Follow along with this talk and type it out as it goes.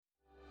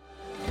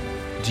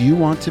Do you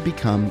want to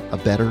become a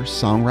better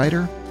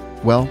songwriter?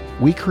 Well,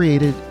 we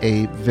created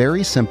a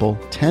very simple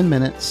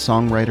 10-minute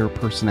songwriter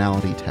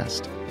personality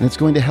test. And it's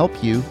going to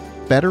help you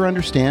better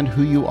understand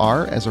who you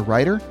are as a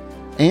writer,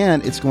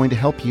 and it's going to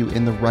help you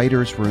in the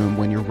writer's room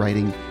when you're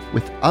writing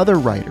with other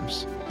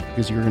writers,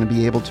 because you're going to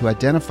be able to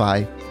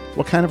identify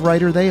what kind of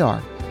writer they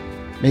are.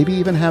 Maybe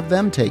even have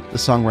them take the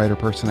songwriter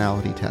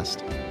personality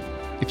test.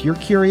 If you're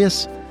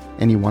curious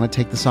and you want to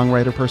take the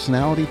songwriter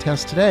personality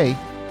test today,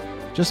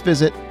 just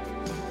visit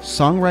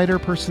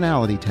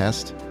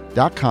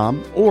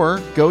songwriterpersonalitytest.com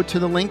or go to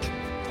the link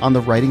on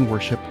the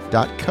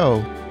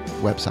writingworship.co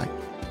website.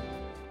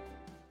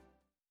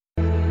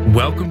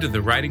 Welcome to the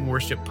Writing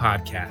Worship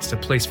Podcast, a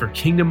place for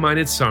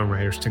kingdom-minded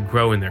songwriters to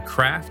grow in their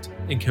craft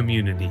and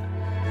community.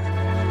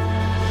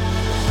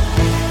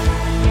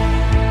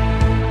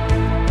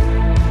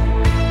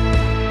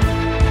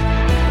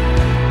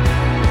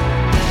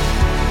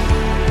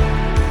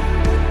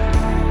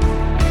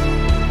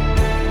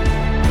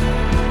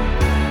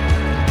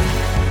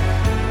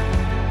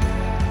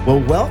 Well,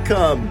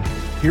 welcome.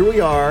 Here we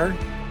are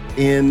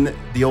in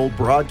the old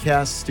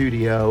broadcast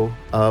studio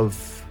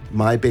of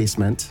my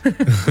basement.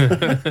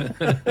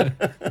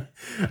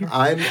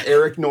 I'm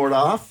Eric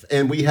Nordoff,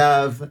 and we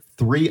have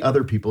three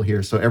other people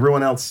here. So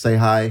everyone else say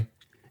hi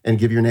and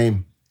give your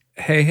name.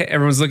 Hey,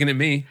 everyone's looking at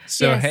me.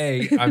 So, Yes.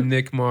 Hey, I'm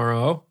Nick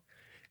Morrow.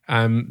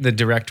 I'm the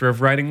director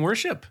of Writing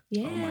Worship.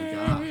 Yeah. Oh my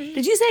gosh.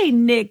 Did you say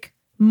Nick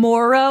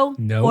Morrow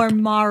Nope. or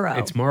Morrow?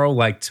 It's Morrow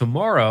like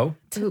tomorrow.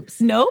 Oops.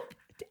 Nope.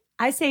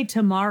 I say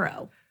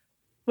tomorrow.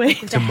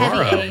 Wait. It's a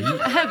Tomorrow.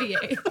 heavy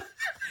A.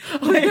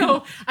 Oh,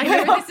 no. I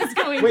know where this is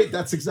going. Wait,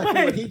 that's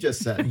exactly what he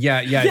just said. Yeah,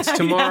 it's Yeah,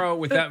 tomorrow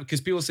without,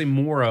 because people say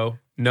Morrow.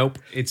 Nope.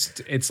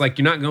 It's like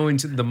you're not going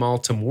to the mall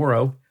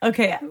tomorrow.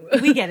 Okay,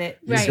 we get it.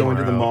 He's Right. going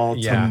to the mall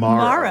Yeah. tomorrow.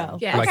 Tomorrow.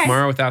 Yeah. Like Okay.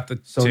 tomorrow without the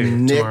So two.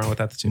 Nick- Tomorrow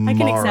without the two. I can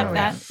Morrow. accept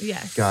that.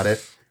 Yes. Got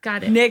it.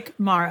 Got it. Nick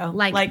Morrow.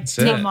 Like That's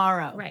it.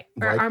 tomorrow. Right.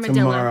 Or Like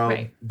armadillo. tomorrow,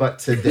 Right. but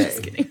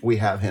today we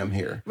have him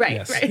here. Right.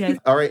 Yes. Right. Yes.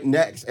 All right,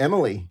 next,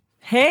 Emily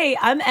Hey,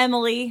 I'm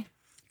Emily.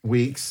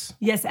 Weeks.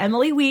 Yes,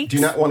 Emily Weeks. Do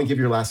you not want to give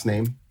your last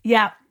name?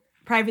 Yeah,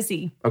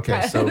 privacy.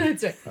 Okay, so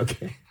That's right.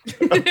 okay.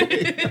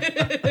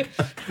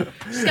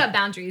 She's got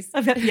boundaries.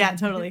 Yeah,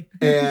 totally.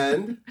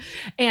 And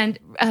And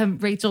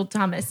Rachel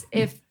Thomas,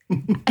 if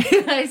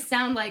I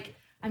sound like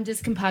I'm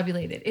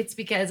discombobulated, it's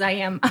because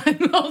I'm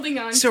holding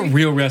on It's to a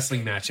real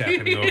wrestling match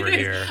happening over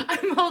here.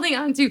 I'm holding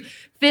on to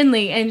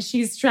Finley and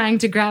she's trying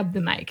to grab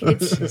the mic.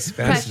 It's precious,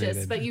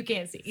 fascinated. but you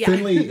can't see. Yeah.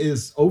 Finley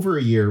is over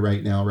a year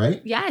right now,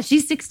 right? Yeah,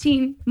 she's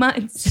 16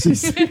 months.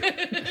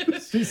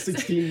 She's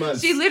 16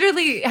 months. She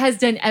literally has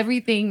done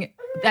everything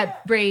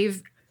that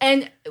Brave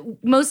and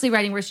mostly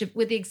Writing Worship,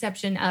 with the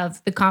exception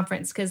of the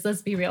conference, because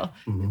let's be real,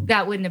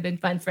 that wouldn't have been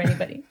fun for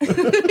anybody.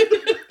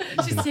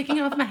 She's taking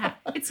off my hat.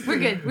 We're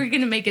good. We're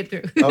gonna make it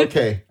through.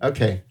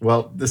 Okay.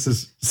 Well, this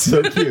is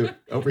so cute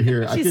over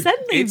here. She's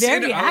suddenly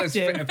very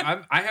active.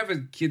 I have a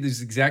kid that's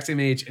the exact same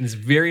age, and it's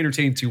very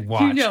entertaining to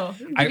watch. I You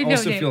know,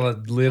 also Nick. feel a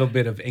little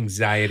bit of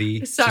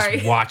anxiety Sorry.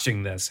 just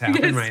watching this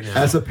happen Yes. right now.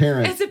 as a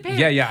parent. As a parent.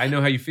 yeah, I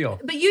know how you feel.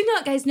 But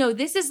guys know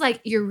this is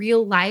like your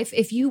real life.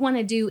 If you want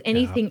to do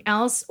anything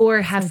else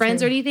or have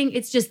friends true. or anything,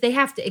 it's just they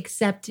have to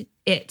accept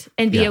it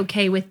and be Yeah.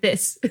 okay with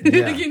this.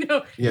 Yeah. You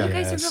Yeah.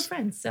 guys are Yes. real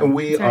friends. So and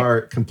we that's right.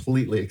 are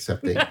completely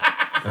accepting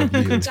of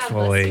you. God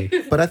Fully.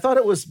 But I thought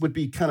it would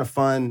be kind of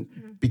fun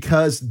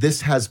because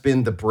this has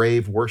been the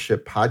Brave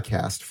Worship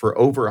podcast for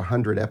over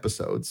 100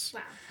 episodes.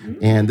 Wow.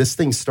 And this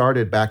thing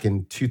started back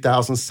in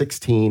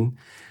 2016.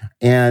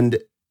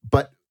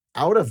 But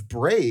out of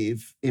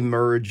Brave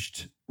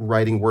emerged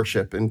Writing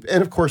Worship. And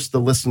of course, the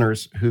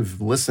listeners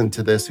who've listened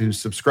to this, who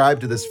subscribe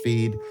to this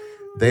feed,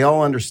 they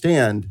all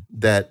understand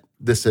that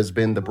this has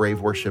been the Brave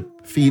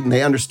Worship feed. And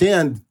they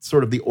understand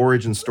sort of the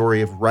origin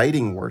story of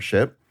Writing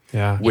Worship,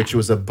 Yeah. which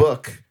was a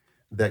book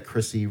that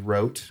Chrissy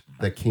wrote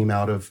that came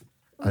out of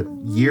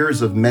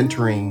years of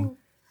mentoring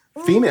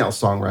female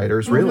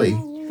songwriters, really.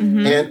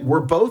 And were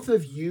both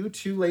of you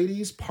two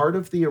ladies part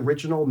of the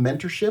original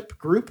mentorship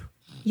group?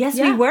 Yes,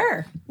 Yeah. we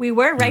were. We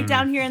were right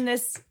down here in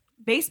this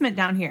basement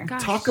down here.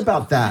 Gosh, Talk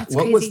about that. that's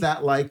What was crazy.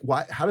 that like?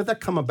 How did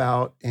that come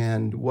about?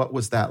 And what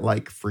was that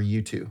like for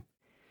you two?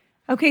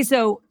 Okay,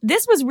 so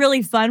this was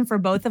really fun for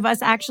both of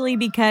us actually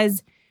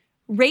because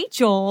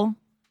Rachel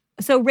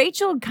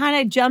kind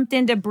of jumped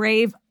into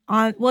Brave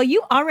on, well,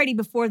 you already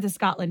before the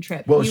Scotland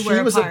trip. Well, you were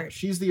a part.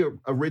 she's the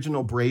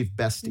original Brave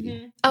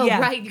bestie. Oh, Yeah.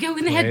 right. Go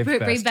in the head,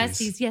 Brave Brave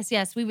Besties. Besties.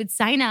 Yes. We would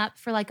sign up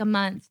for like a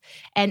month,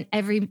 and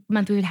every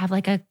month we would have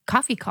like a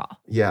coffee call.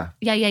 Yeah.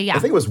 Yeah. I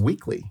think it was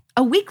weekly.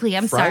 A weekly.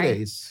 I'm sorry.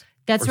 Fridays.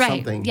 That's or right.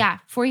 something. Yeah.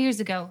 4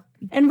 years ago.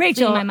 And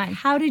Rachel, Blew my mind.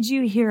 how did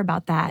you hear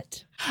about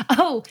that?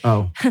 Oh,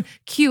 Oh,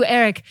 cue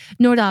Eric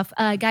Nordoff.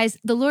 Guys,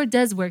 the Lord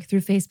does work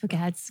through Facebook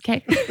ads.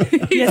 Okay.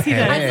 Yes, he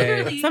does. I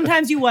literally,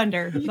 Sometimes you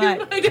wonder,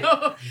 but I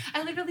know.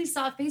 I literally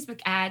saw a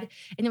Facebook ad,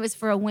 and it was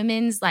for a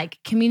women's like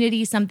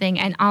community something,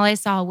 and all I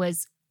saw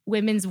was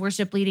women's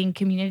worship leading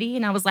community.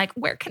 And I was like,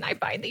 where can I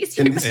find these?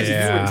 And this here? is you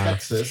in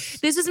Texas.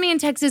 This was me in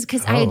Texas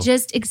because I had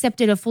just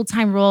accepted a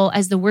full-time role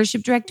as the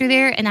worship director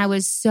there. And I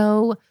was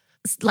so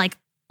like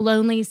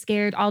lonely,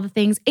 scared, all the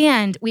things.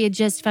 And we had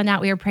just found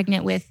out we were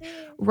pregnant with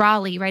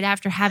Raleigh right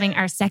after having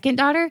our second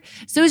daughter.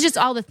 So it was just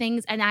all the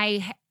things. And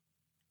I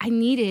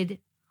needed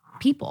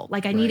people.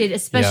 Like I needed,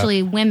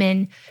 especially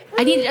women.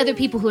 I needed other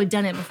people who had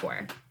done it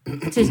before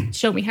to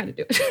show me how to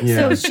do it.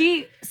 Yeah.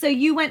 So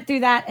you went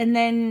through that, and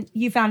then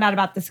you found out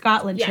about the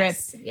Scotland trip,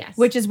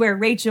 which is where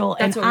Rachel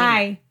and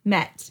I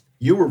met.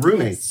 You were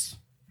roommates.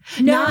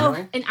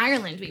 No, in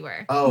Ireland we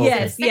were. Oh,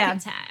 yes, okay.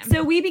 Second time.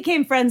 So we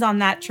became friends on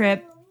that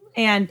trip.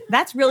 And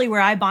that's really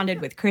where I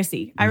bonded with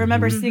Chrissy. I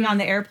remember sitting on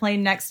the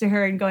airplane next to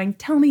her and going,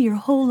 "Tell me your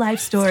whole life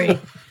story.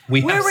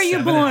 Where were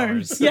you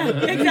born?" Yeah,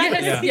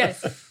 exactly.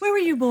 Yes. Where were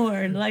you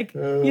born? Like,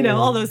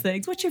 all those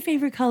things. What's your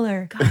favorite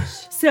color?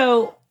 Gosh.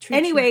 So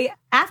anyway,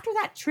 after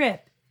that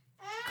trip,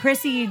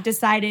 Chrissy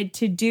decided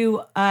to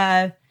do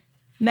a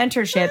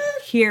mentorship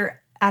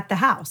here at the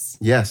house.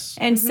 Yes.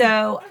 And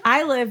so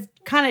I lived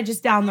kind of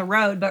just down the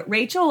road, but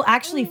Rachel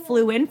actually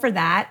flew in for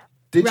that.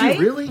 Did right?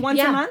 you really? Once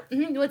a month?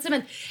 Mm-hmm. Once a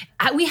month.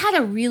 We had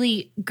a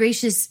really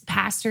gracious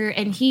pastor,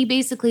 and he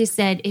basically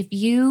said,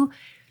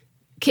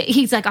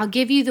 he's like, I'll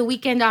give you the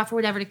weekend off or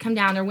whatever to come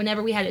down, or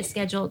whenever we had it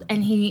scheduled.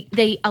 And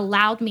they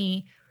allowed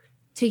me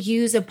to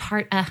use a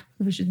part. I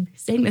shouldn't be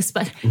saying this,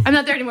 but I'm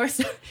not there anymore.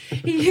 So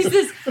he used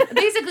this.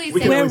 Basically,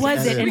 said, where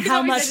was it and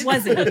how much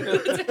was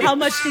it? How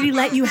much did he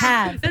let you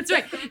have? That's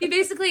right. He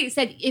basically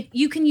said, if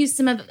you can use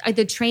some of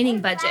the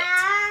training budget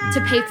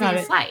to pay for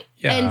your flight.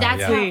 Yeah, and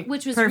that's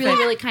which was really,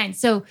 really kind.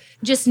 So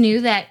just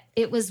knew that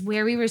it was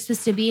where we were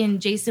supposed to be, and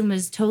Jason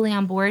was totally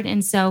on board.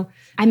 And so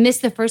I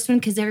missed the first one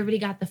because everybody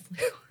got the flu.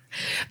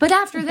 But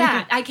after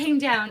that, I came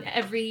down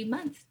every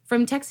month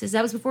from Texas.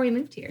 That was before we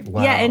moved here.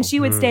 Wow. Yeah, and she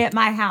would stay at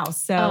my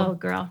house. So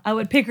girl. I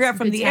would pick her up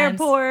from the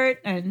airport,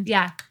 and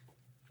yeah.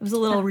 It was a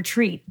little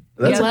retreat.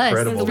 That's it was.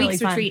 incredible. It was a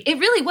week's really retreat. It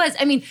really was.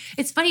 I mean,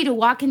 it's funny to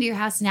walk into your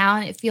house now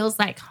and it feels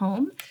like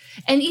home.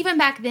 And even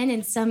back then,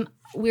 in some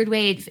weird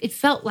way, it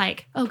felt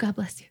like, oh, God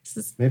bless you.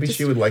 Maybe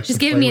she would like just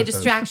to giving play me a with us.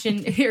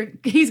 distraction here.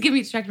 He's giving me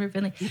a distraction very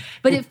friendly.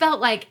 But it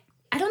felt like,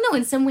 I don't know,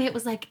 in some way it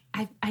was like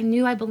I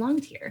knew I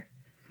belonged here.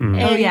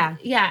 And,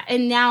 yeah.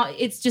 And now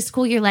it's just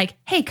cool. You're like,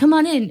 hey, come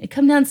on in,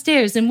 come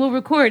downstairs and we'll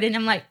record. And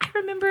I'm like, I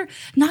remember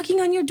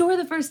knocking on your door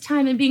the first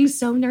time and being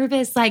so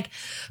nervous. Like,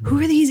 who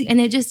are these? And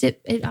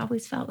it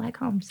always felt like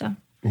home. So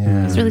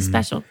it's really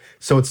special.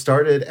 So it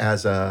started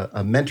as a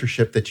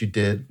mentorship that you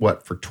did,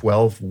 for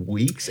 12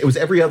 weeks? It was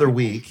every other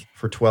week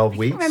for 12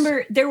 weeks? I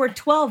remember there were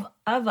 12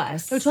 of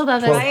us. There were 12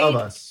 of us. 12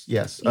 of us,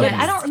 yes.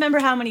 Yeah, I don't remember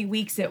how many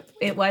weeks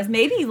it was.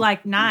 Maybe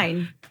like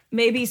 9.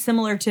 Maybe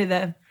similar to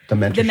the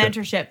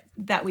mentorship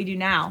that we do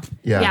now.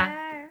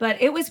 Yeah.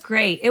 But it was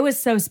great. It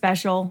was so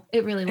special.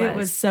 It really was. It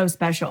was so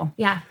special.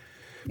 Yeah.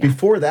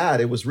 Before that,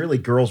 it was really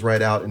Girls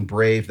Ride Out and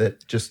Brave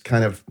that just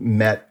kind of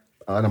met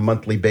on a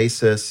monthly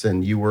basis,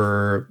 and you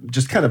were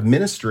just kind of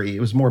ministry.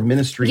 It was more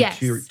ministry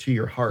to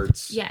your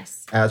hearts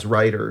as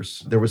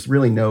writers. There was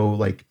really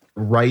no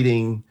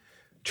writing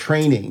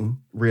training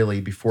really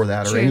before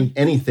that, or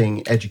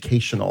anything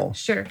educational.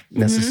 Sure.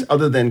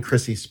 Other than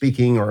Chrissy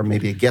speaking, or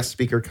maybe a guest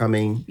speaker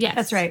coming. Yes.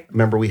 That's right.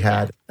 Remember we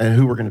had, and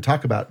who we're going to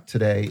talk about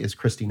today is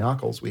Christy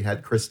Knuckles. We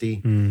had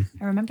Christy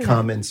I remember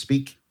come and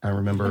speak. I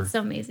remember. That's so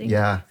amazing.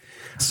 Yeah.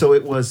 So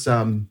it was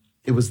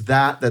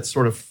that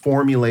sort of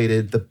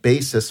formulated the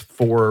basis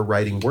for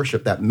writing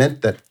worship. That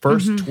meant that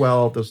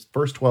those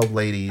first 12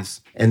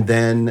 ladies. And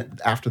then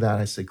after that,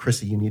 I said,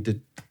 Chrissy, you need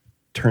to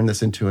turn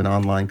this into an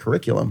online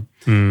curriculum.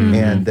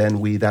 And then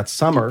we, that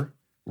summer,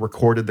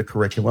 recorded the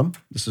curriculum.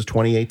 This is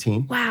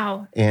 2018.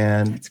 Wow.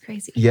 And that's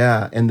crazy.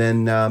 Yeah. And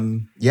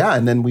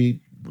then we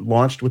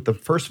launched with the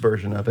first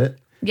version of it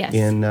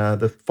in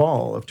the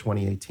fall of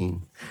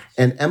 2018.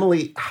 And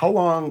Emily, how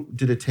long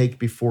did it take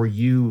before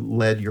you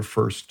led your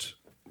first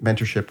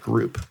mentorship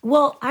group?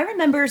 Well, I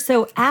remember,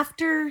 so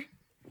after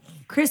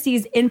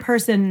Chrissy's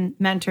in-person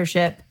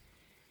mentorship,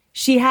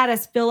 she had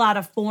us fill out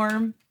a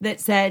form that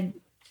said,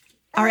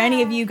 are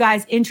any of you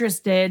guys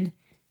interested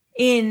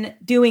in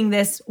doing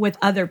this with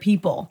other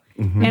people?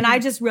 And I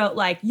just wrote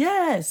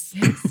yes.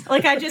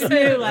 I just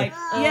knew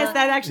yes,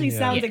 that actually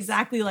sounds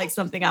exactly like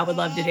something I would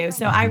love to do.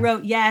 So I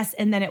wrote yes.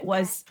 And then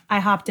I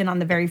hopped in on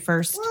the very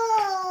first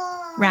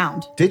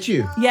round. Did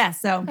you? Yeah.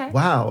 So. Okay.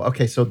 Wow.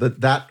 Okay. So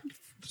that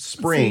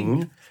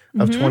spring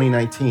of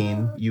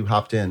 2019, you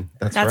hopped in.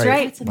 That's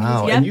right.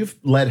 Wow. Yep. And you've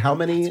led how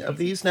many of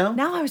these now?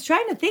 Now I was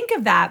trying to think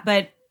of that,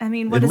 but I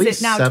mean, what At is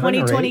least it now? 7 or 8?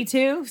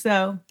 2022.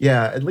 So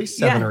Yeah, at least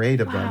 7 or 8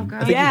 of them. girl.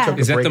 I think you took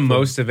a Is that break the from-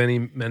 most of any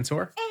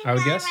mentor, I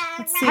would guess?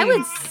 let's see. I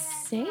would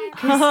say.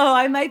 Oh,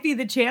 I might be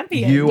the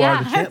champion. You Yeah.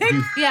 are the champ.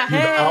 You've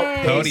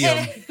Podium.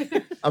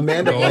 outpaced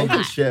Amanda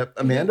Blankenship.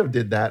 Amanda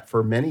did that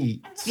for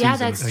many seasons. Yeah,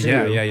 that's too.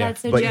 true. Yeah.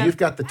 That's so But true. you've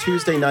got the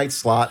Tuesday night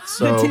slot.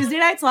 So The Tuesday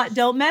night slot.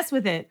 Don't mess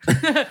with it.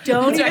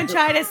 Don't even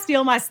try to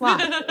steal my slot.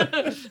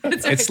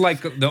 It's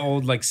like the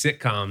old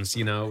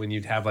sitcoms, when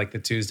you'd have the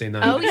Tuesday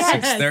night Oh, at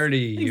yes.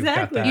 6:30. You've got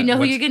Exactly. that. You know who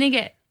What's- you're going to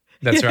get.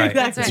 That's right.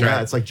 That's That's right. Yeah,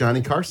 right. it's like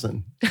Johnny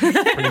Carson.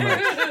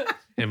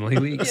 Emily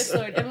Weeks. Yes,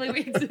 Lord. Emily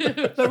Weeks.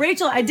 But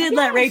Rachel, I did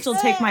let Rachel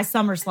take my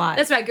summer slot.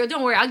 That's right, girl.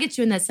 Don't worry. I'll get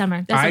you in that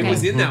summer. That's I okay.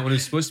 was in that one. It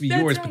was supposed to be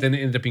That's yours, right. but then it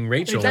ended up being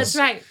Rachel's. That's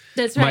right.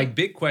 That's My right.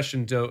 big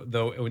question,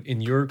 though, in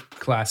your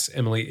class,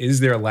 Emily, is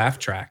there a laugh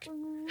track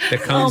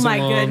that comes Oh, my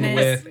along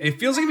goodness. with? It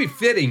feels like it'd be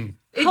fitting.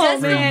 It Oh,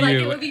 does feel man. like You.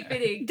 it would be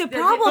fitting. The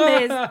problem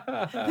is,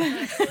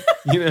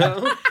 You know?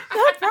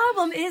 the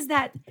problem is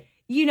that,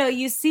 you know,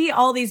 you see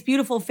all these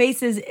beautiful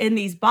faces in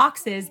these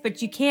boxes,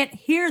 but you can't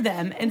hear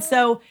them. And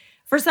so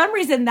for some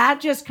reason, that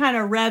just kind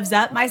of revs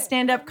up my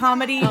stand-up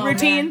comedy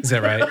routine. Is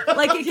that right?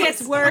 Like it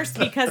gets worse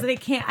because I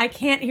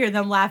can't hear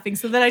them laughing.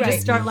 So then I just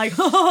Right. start like,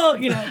 oh,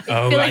 you know.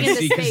 Oh, Filling I in the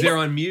see, because space. they're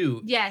on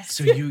mute. Yes.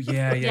 So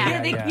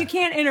yeah. You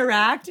can't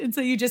interact, and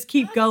so you just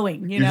keep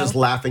going. You You're know, just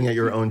laughing at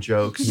your own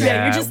jokes.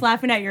 yeah, you're just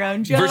laughing at your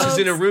own jokes. Versus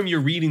in a room, you're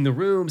reading the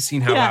room,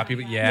 seeing how happy.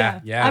 But yeah.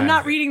 I'm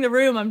not reading the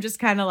room. I'm just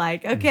kind of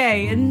like,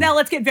 okay, and now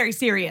let's get very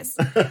serious.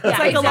 It's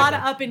like a lot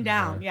of up and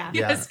down. Yeah.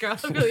 Yeah. Yes, girl.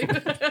 Really.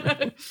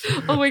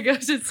 Oh my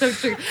gosh, it's so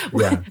true.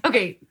 Yeah.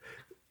 Okay.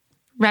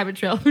 Rabbit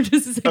trail for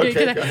just a second. Okay,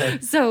 Can I- go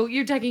ahead. So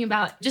you're talking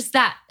about just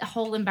that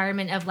whole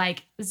environment of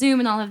like Zoom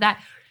and all of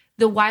that.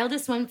 The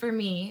wildest one for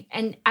me,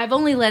 and I've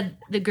only led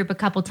the group a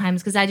couple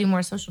times because I do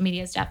more social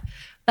media stuff.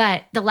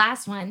 But the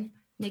last one,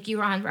 Nick, you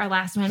were on our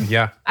last one.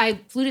 Yeah. I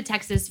flew to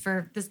Texas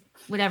for this,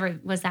 whatever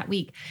it was that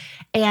week.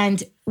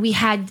 And we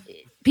had,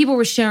 people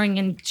were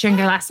sharing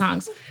their last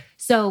songs.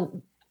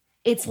 So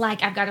it's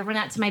like, I've got to run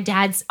out to my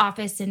dad's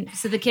office and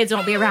so the kids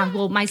won't be around.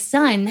 Well, my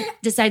son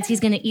decides he's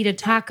going to eat a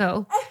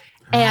taco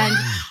and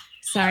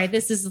sorry,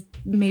 this is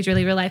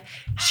majorly real life,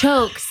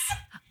 chokes,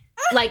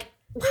 like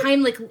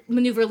Heimlich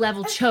maneuver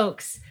level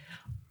chokes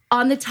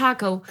on the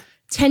taco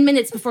 10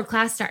 minutes before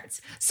class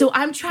starts. So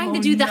I'm trying to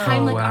do the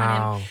Heimlich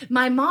wow. on him.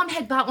 My mom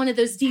had bought one of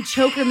those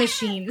de-choker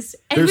machines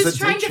and There's was a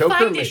trying to de-choker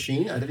find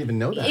machine? I didn't even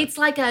know that. It's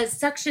like a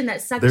suction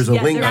that sucks. There's a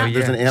link. Yeah.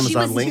 There's an She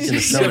Amazon was- link in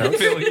the show So notes.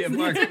 affiliate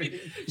marketing.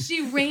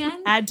 She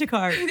ran Add to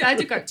cart.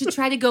 to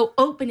try to go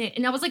open it.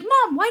 And I was like,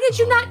 Mom, why did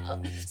you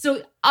not?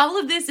 So all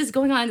of this is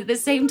going on at the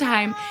same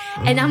time.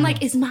 And I'm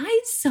like, is my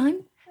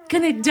son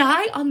gonna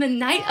die on the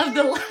night of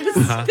the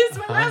last, this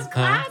my last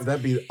class?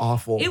 That'd be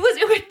awful. It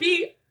would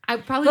be, I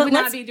probably But would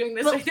not let's- be doing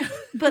this but- right now.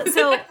 But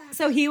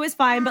so he was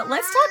fine. But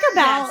let's talk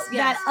about Yes,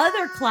 yes. that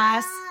other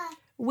class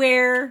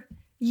where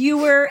you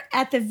were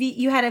at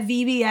you had a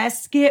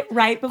VBS skit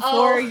right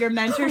before Oh. your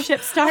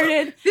mentorship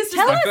started. This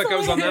Tell was- I us feel like a I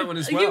was on little that one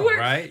as You well, were-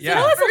 right? so Yeah.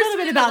 Tell us a First little bit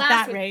one, the about last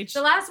that, one. Rach.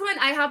 The last one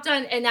I hopped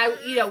on and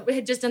I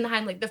had just done the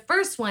Heimlich. The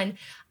first one,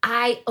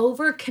 I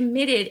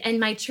overcommitted and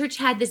my church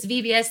had this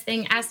VBS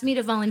thing, asked me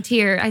to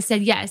volunteer. I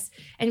said yes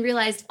and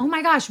realized, oh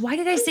my gosh, why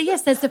did I say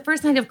yes? That's the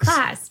first night of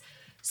class.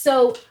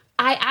 So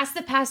I asked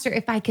the pastor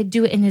if I could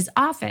do it in his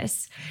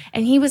office.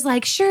 And he was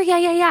like, sure,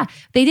 yeah.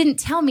 They didn't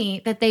tell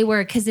me that they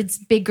were, because it's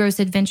Big Gross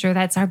Adventure,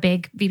 that's our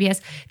big VBS,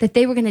 that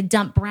they were going to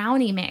dump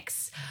brownie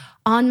mix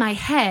on my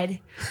head.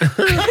 Did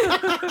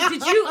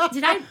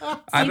I see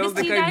I this don't to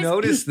think you I guys?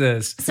 noticed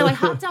this. So I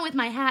hopped on with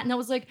my hat and I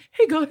was like,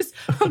 hey guys,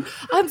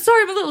 I'm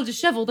sorry I'm a little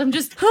disheveled. I'm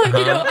just, you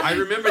know. I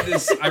remember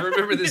this. I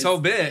remember this whole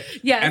bit.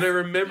 Yes. And I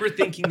remember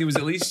thinking there was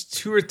at least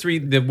two or three,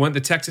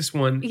 the Texas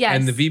one Yes.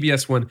 and the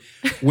VBS one,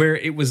 where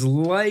it was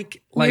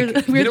like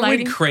Weird you know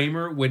lighting. when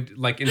Kramer would,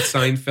 like in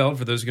Seinfeld,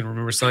 for those who can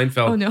remember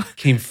Seinfeld, Oh, no.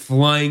 came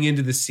flying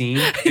into the scene.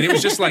 And it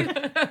was just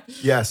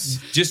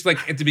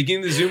like at the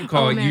beginning of the Zoom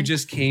call, Oh, man. you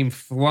just came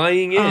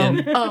flying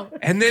in. Oh.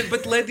 And then,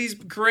 but led these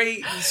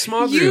great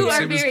small groups. You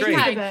are it was very great.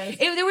 kind.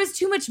 There was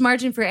too much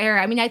margin for error.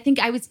 I mean, I think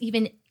I was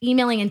even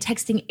emailing and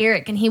texting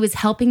Eric, and he was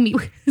helping me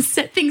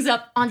set things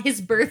up on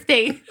his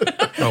birthday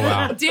Oh,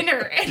 wow. dinner.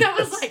 And I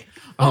was like,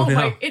 Oh, no.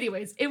 my.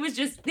 Anyways, it was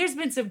just, there's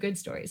been some good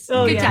stories.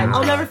 Oh, good yeah. times.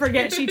 I'll never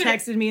forget. She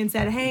texted me and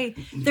said, hey,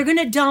 they're going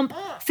to dump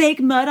fake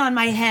mud on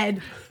my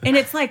head. And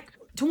it's like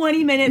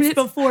 20 minutes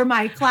before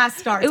my class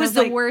starts. It was I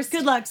the like, worst.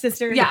 Good luck,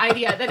 sister. Yeah,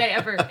 idea that I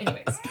ever,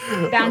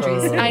 anyways.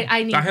 Boundaries.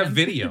 I need I have them.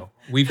 video.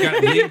 We've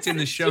got linked in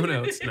the show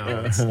notes.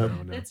 No. That's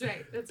right. That's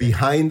right.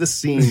 Behind the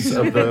scenes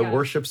of the Yeah.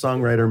 worship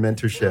songwriter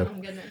mentorship. Oh,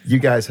 goodness. You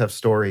guys have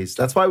stories.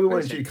 That's why we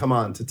wanted you to come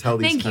on to tell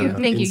these Thank kind you. of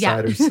Thank you. Yeah.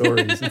 insider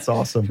stories. It's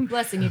awesome. I'm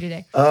blessing you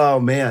today. Oh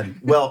man.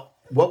 Well,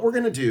 what we're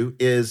going to do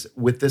is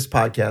with this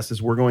podcast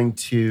is we're going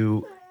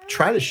to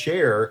try to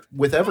share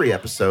with every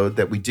episode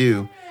that we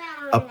do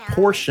a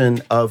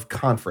portion of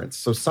conference.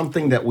 So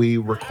something that we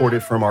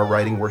recorded from our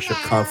Writing Worship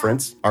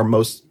Conference. Our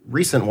most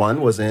recent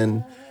one was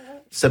in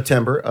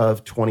September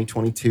of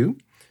 2022.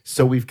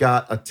 So we've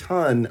got a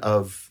ton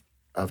of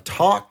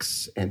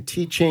talks and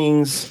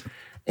teachings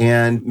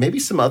and maybe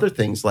some other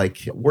things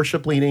like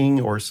worship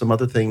leading or some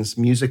other things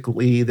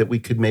musically that we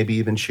could maybe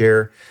even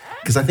share.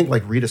 Because I think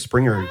like Rita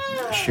Springer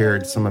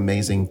shared some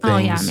amazing things. Oh,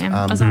 yeah, man.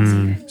 That was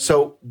awesome.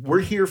 So we're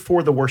here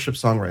for the worship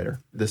songwriter.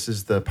 This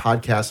is the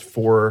podcast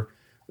for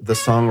the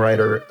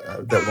songwriter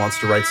that wants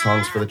to write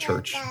songs for the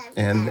church.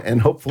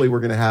 And hopefully we're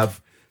going to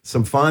have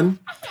some fun.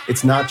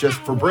 It's not just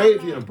for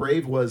Brave. You know,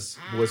 Brave was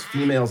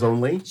females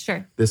only.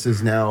 Sure. This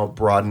is now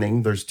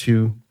broadening. There's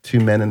two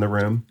men in the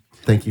room.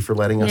 Thank you for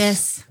letting us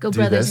Yes. Go do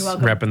brothers. this. You're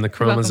welcome. Repping the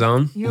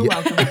chromosome. You're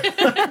welcome.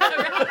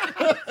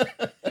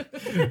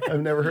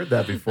 I've never heard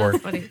that before.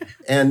 Funny.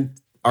 And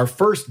our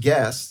first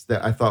guest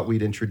that I thought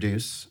we'd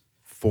introduce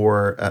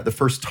for the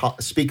first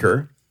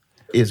speaker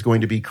is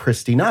going to be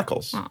Christy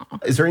Knuckles.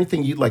 Aww. Is there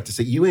anything you'd like to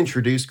say? You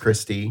introduced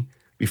Christy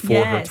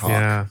before her Yes. talk.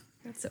 Yeah.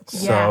 That's so cool.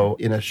 So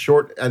in a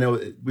short, I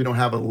know we don't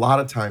have a lot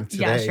of time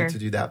today sure. to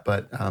do that,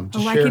 but just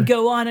I share. could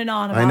go on and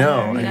on about I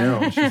know, her. I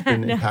know. She's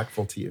been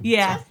impactful to you.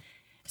 Yeah.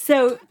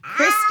 So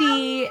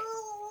Christy,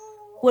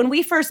 when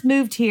we first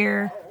moved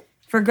here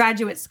for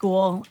graduate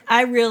school,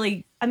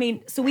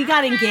 so we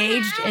got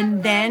engaged,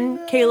 and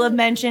then Caleb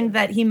mentioned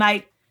that he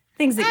might,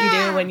 things that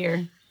you do when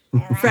you're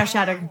fresh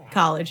out of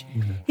college.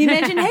 He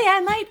mentioned, hey,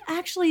 I might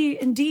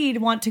actually indeed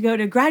want to go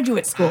to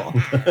graduate school.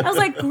 I was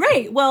like,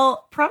 great.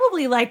 Well,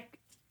 probably like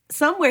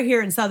somewhere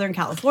here in Southern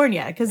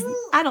California, because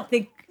I don't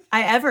think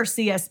I ever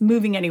see us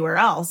moving anywhere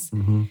else.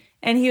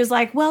 And he was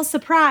like, well,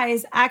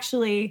 surprise,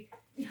 actually,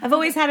 I've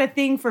always had a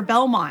thing for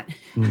Belmont.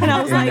 And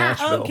I was In like,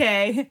 Nashville.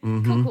 okay.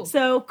 Cool.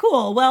 So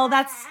cool. Well,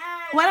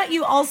 why don't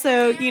you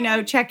also,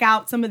 check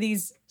out some of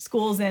these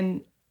schools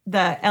in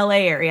the LA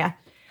area?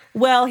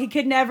 Well, he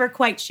could never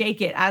quite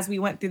shake it as we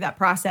went through that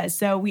process.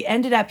 So we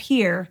ended up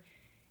here,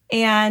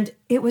 and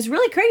it was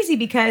really crazy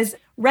because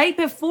right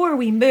before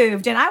we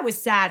moved, and I was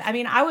sad. I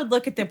mean, I would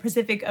look at the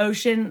Pacific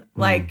Ocean,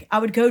 like I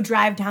would go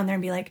drive down there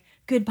and be like,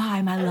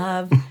 goodbye, my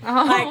love.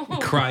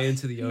 Like, Cry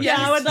into the ocean. Yeah,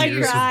 I would, like,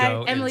 Tears cry.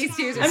 go. Emily's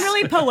tears are I'm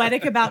really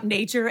poetic about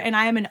nature, and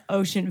I am an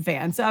ocean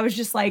fan. So I was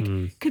just like,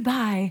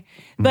 goodbye.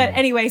 But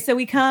anyway, so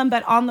we come,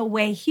 but on the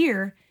way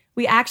here,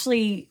 we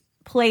actually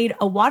played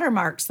a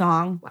Watermark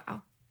song.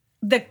 Wow.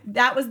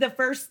 That was the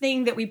first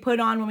thing that we put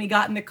on when we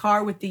got in the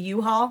car with the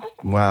U-Haul.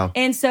 Wow.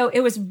 And so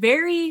it was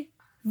very,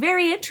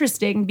 very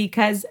interesting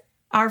because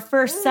our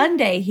first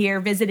Sunday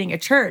here visiting a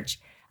church,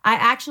 I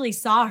actually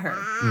saw her.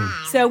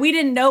 So we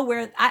didn't know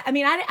where,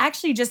 I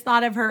actually just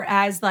thought of her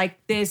as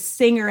like this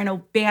singer in a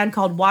band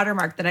called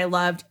Watermark that I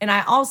loved. And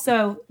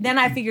then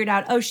I figured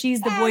out,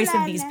 she's the voice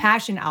of these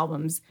Passion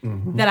albums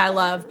that I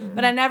love.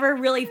 But I never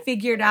really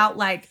figured out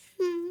like,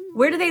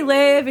 where do they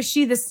live? Is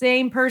she the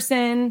same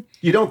person?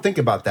 You don't think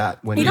about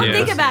that when You don't Yeah.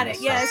 think listening about to it.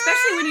 stuff. Yeah,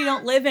 especially when you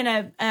don't live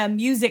in a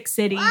music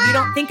city. You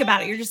don't think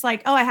about it. You're just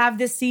like, I have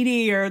this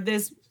CD or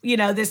this,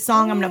 this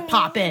song I'm going to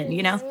pop in,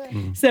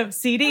 So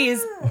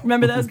CDs,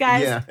 remember those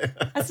guys? Yeah.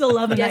 I still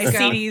love a Yes, nice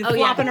girl. CD Oh, yeah.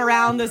 flopping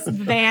around this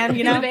van,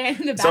 In the van,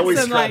 in the It's always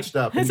Some, like- scratched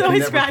up. it's You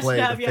always can never scratched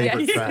play up, the yeah.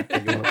 favorite track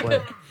that you want to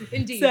play.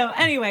 Indeed. So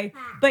anyway,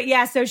 but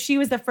yeah, so she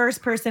was the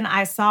first person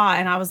I saw,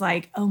 and I was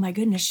like, oh my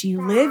goodness, she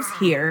lives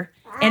here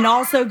and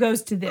also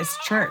goes to this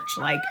church.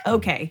 Like,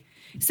 okay.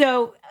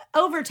 So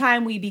over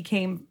time, we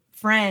became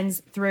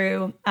friends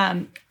through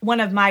one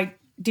of my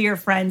dear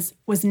friends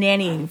was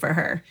nannying for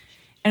her,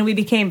 and we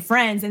became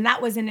friends. And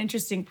that was an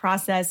interesting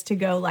process to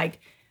go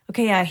like,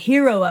 okay, a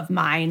hero of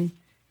mine,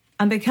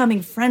 I'm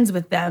becoming friends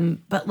with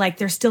them, but like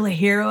they're still a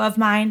hero of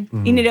mine.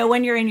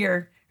 When you're in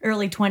your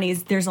early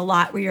 20s, there's a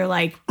lot where you're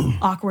like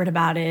awkward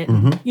about it,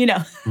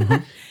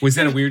 Was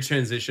that a weird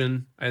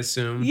transition, I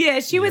assume?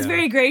 Yeah, she was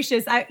very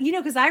gracious.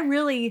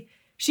 Because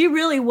she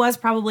really was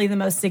probably the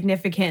most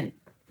significant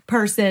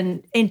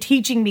person in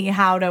teaching me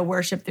how to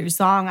worship through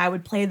song. I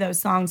would play those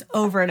songs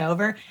over and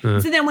over. So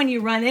then when you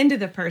run into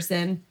the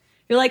person,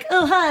 you're like,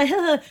 oh, hi,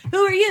 who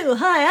are you?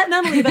 Hi, I'm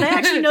Emily, but I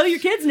actually know your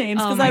kids'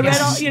 names because I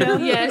read all,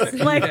 Yes.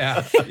 like,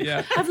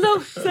 Yeah. I've low,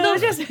 so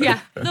just,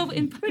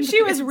 but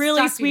she was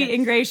really sweet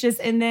and gracious.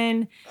 And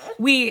then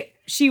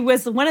she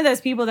was one of those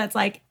people that's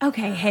like,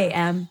 okay,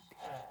 hey,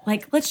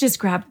 like, let's just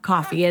grab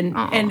coffee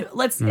and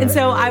let's, and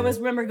so I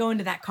remember going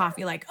to that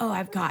coffee like,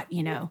 I've got,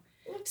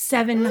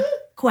 7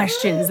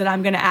 questions that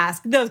I'm going to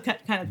ask, those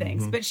kind of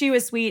things. But she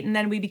was sweet. And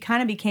then we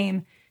kind of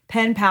became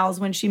pen pals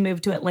when she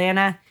moved to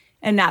Atlanta,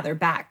 and now they're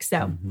back.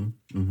 So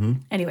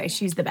anyway,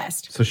 she's the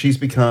best. So she's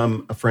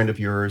become a friend of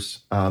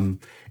yours. And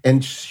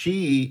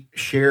she's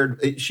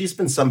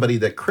been somebody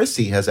that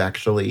Chrissy has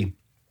actually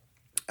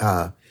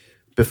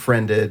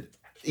befriended,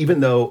 even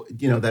though,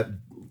 that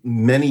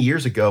many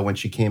years ago when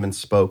she came and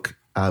spoke,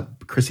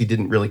 Chrissy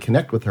didn't really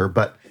connect with her.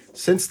 But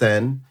since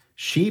then,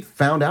 she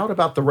found out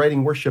about the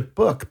Writing Worship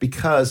book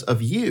because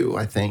of you,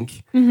 I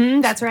think.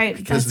 That's right.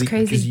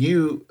 Because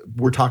you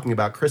were talking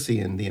about Chrissy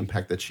and the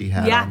impact that she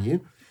had on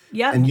you.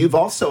 Yeah. And you've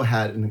also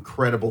had an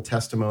incredible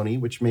testimony,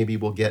 which maybe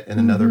we'll get in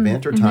another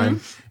banter time,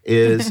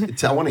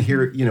 I want to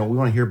hear, we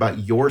want to hear about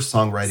your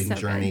songwriting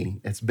journey.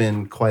 Good. It's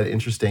been quite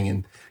interesting,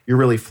 and you're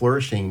really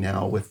flourishing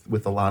now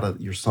with a lot of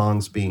your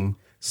songs being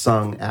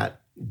sung at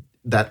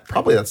that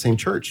same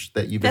church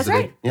that you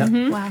visited. That's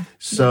right. Yeah. Wow.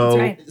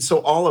 So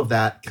all of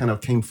that kind of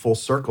came full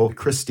circle.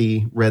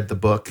 Christy read the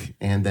book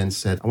and then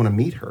said, I want to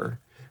meet her.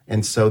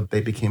 And so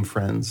they became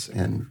friends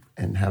and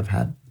have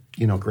had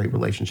great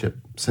relationship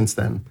since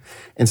then.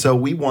 And so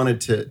we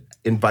wanted to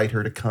invite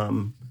her to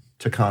come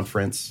to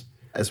conference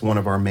as one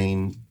of our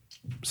main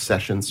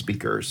session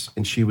speakers.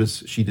 And she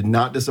did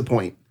not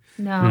disappoint.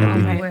 No,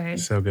 my word.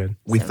 So good.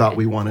 We thought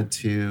we wanted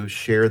to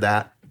share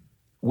that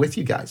with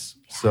you guys.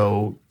 Yeah.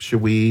 So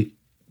should we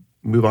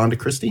move on to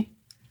Christy?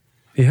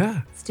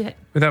 Yeah. Let's do it.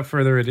 Without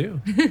further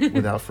ado.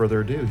 Without further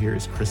ado, here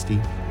is Christy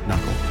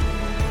Knuckle.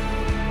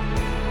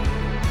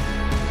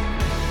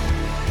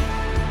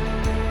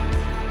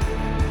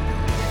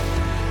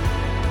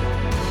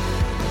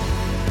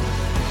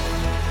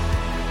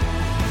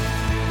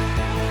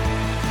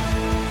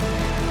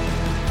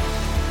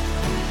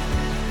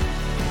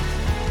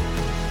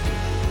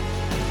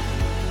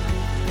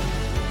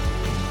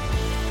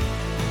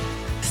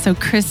 So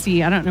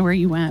Christy, I don't know where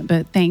you went,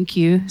 but thank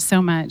you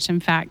so much. In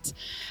fact,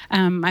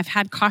 I've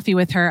had coffee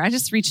with her. I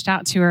just reached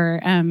out to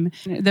her.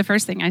 The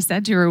first thing I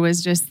said to her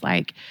was just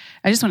like,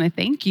 I just want to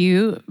thank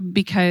you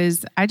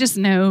because I just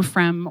know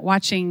from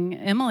watching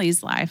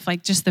Emily's life,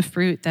 like just the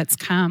fruit that's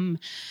come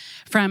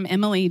from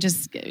Emily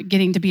just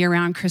getting to be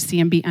around Christy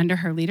and be under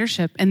her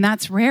leadership. And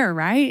that's rare,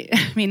 right?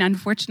 I mean,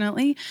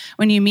 unfortunately,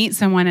 when you meet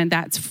someone and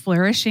that's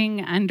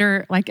flourishing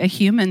under like a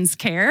human's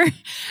care,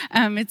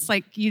 it's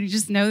like you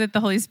just know that the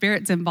Holy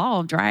Spirit's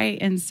involved, right?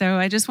 And so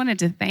I just wanted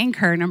to thank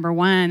her, number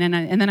one. And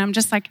then I'm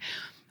just like,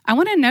 I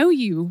want to know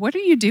you. What are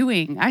you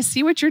doing? I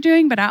see what you're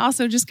doing, but I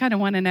also just kind of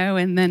want to know.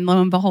 And then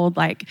lo and behold,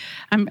 like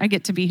I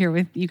get to be here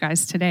with you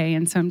guys today.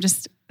 And so I'm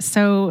just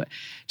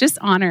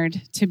honored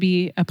to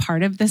be a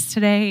part of this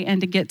today and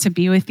to get to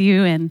be with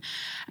you. And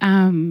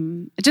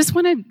I just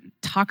want to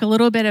talk a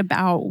little bit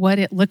about what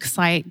it looks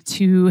like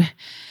to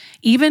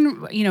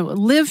even,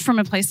 live from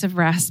a place of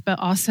rest, but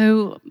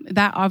also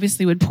that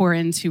obviously would pour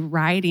into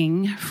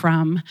writing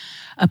from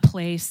a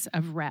place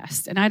of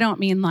rest. And I don't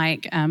mean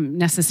like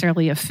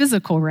necessarily a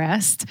physical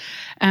rest,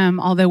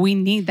 although we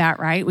need that,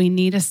 right? We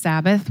need a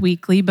Sabbath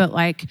weekly, but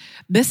like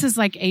this is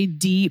like a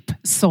deep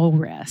soul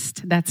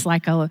rest. That's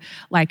like a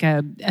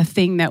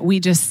thing that we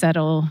just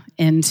settle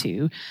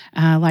into,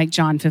 like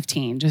John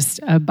 15, just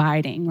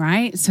abiding,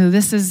 right? So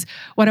this is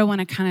what I want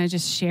to kind of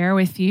just share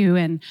with you.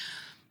 And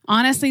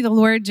honestly, the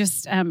Lord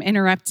just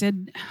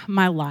interrupted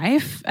my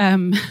life.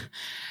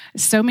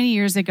 So many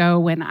years ago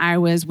when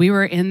we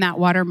were in that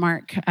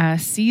Watermark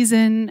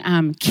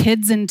season,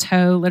 kids in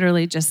tow,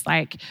 literally just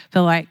like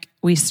feel like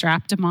we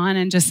strapped them on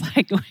and just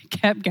like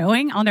kept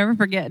going. I'll never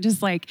forget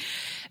just like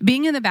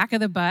being in the back of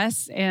the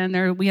bus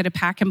and we had a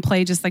pack and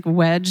play just like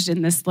wedged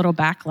in this little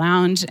back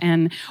lounge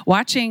and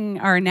watching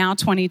our now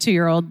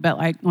 22-year-old, but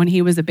like when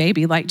he was a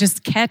baby, like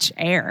just catch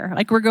air.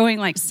 Like we're going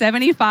like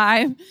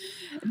 75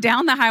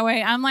 down the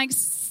highway. I'm like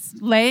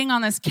laying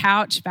on this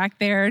couch back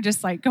there,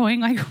 just like going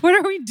like, what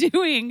are we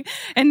doing?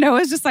 And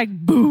Noah's just like,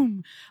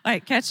 boom,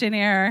 like catching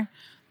air.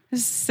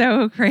 It's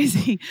so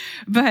crazy.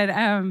 But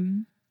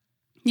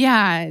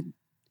yeah,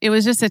 it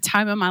was just a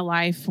time in my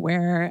life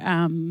where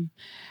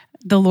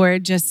the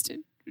Lord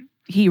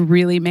he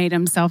really made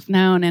himself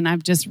known. And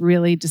I've just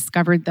really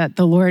discovered that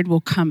the Lord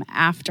will come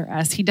after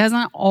us. He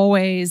doesn't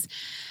always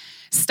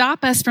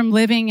stop us from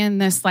living in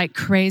this like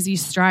crazy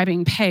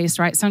striving pace,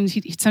 right?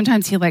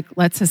 Sometimes he like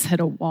lets us hit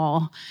a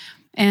wall.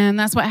 And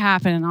that's what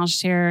happened. And I'll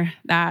share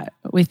that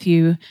with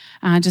you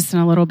just in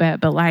a little bit.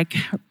 But like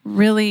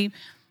really,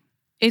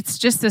 it's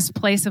just this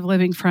place of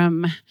living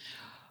from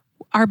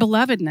our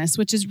belovedness,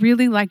 which is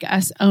really like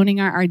us owning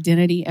our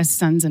identity as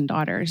sons and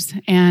daughters.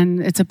 And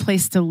it's a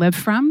place to live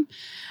from.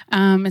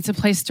 It's a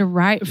place to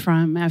write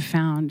from, I've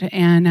found.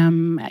 And,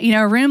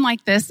 a room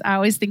like this, I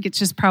always think it's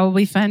just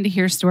probably fun to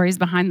hear stories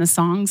behind the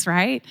songs,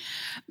 right?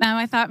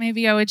 I thought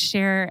maybe I would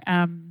share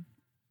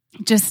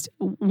just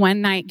one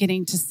night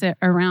getting to sit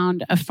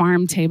around a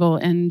farm table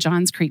in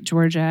Johns Creek,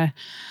 Georgia.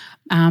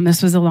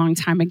 This was a long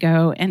time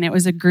ago, and it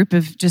was a group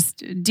of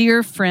just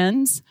dear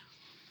friends.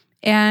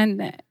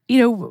 And,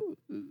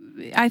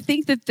 I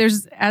think that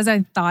as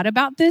I thought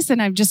about this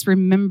and I've just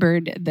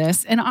remembered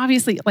this, and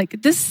obviously like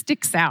this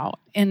sticks out,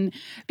 and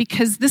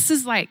because this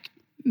is like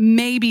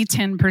maybe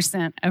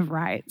 10% of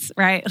writes,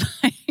 right?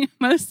 Like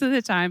most of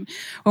the time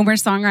when we're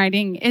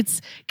songwriting,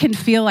 it can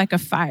feel like a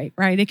fight,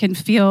 right? It can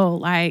feel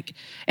like,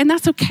 and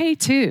that's okay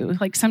too.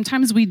 Like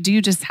sometimes we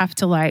do just have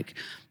to like,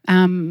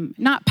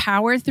 not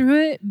power through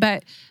it,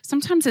 but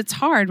sometimes it's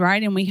hard,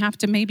 right? And we have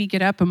to maybe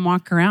get up and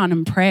walk around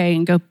and pray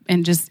and go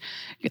and just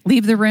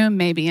leave the room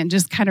maybe and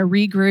just kind of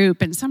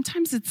regroup. And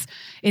sometimes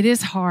it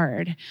is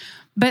hard,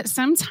 but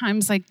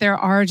sometimes like there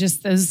are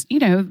just those,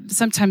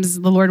 sometimes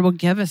the Lord will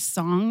give a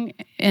song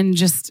in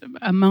just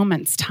a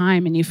moment's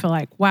time and you feel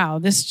like, wow,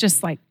 this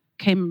just like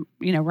came,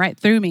 right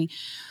through me.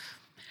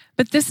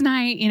 But this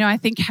night, I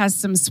think has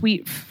some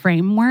sweet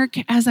framework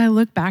as I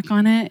look back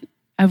on it,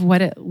 of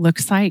what it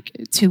looks like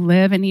to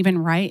live and even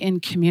write in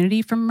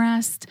community from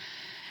rest.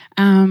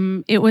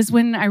 It was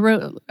when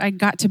I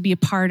got to be a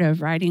part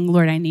of writing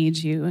Lord, I Need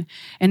You.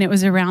 And it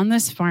was around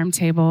this farm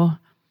table.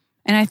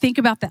 And I think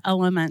about the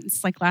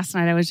elements. Like last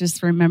night, I was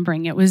just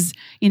remembering it was,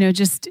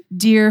 just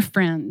dear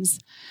friends.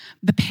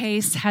 The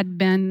pace had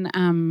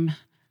been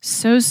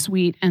so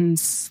sweet and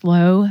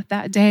slow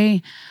that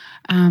day.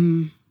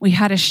 We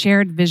had a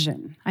shared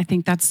vision. I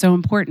think that's so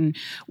important.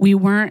 We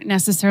weren't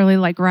necessarily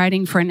like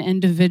writing for an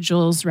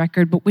individual's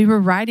record, but we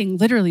were writing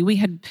literally. We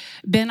had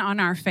been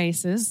on our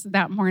faces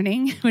that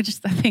morning, which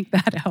I think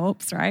that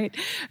helps, right?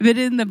 Been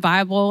in the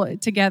Bible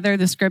together,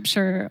 the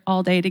scripture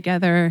all day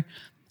together.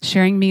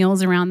 sharing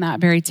meals around that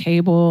very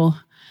table.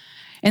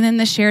 And then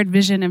the shared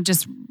vision of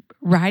just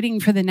writing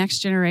for the next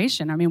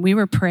generation. I mean, we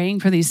were praying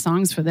for these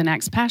songs for the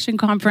next Passion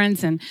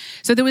Conference. And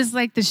so there was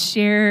like the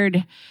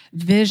shared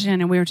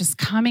vision, and we were just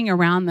coming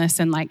around this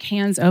and like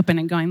hands open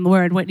and going,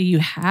 Lord, what do you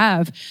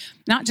have?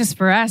 Not just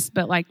for us,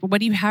 but like,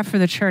 what do you have for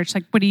the church?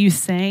 Like, what are you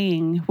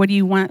saying? What do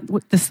you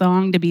want the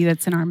song to be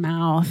that's in our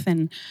mouth?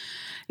 And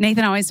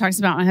Nathan always talks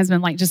about, my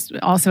husband, like just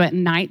also at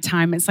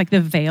nighttime, it's like the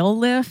veil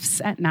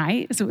lifts at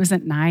night. So it was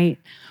at night.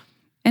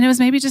 And it was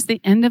maybe just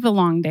the end of a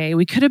long day.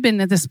 We could have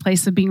been at this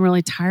place of being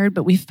really tired,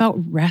 but we felt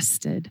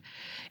rested.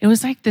 It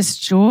was like this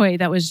joy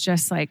that was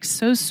just like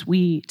so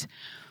sweet.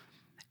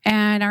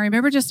 And I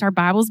remember just our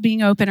Bibles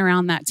being open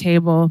around that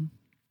table.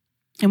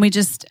 And we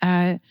just,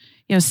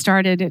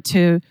 started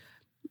to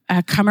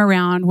come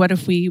around. What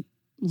if we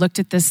looked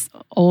at this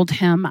old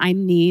hymn, I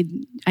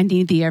need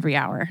thee every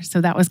hour.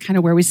 So that was kind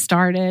of where we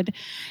started.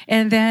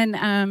 And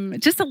then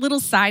just a little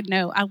side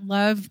note, I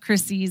love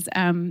Chrissy's,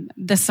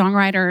 the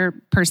songwriter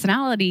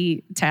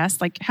personality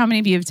test. Like, how many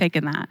of you have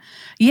taken that?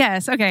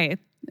 Yes. Okay.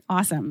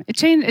 Awesome.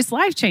 It's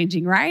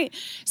life-changing, right?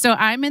 So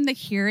I'm in the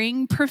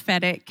hearing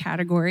prophetic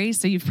category.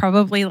 So you've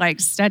probably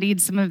like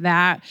studied some of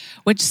that,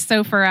 which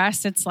so for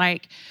us, it's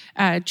like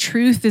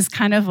truth is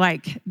kind of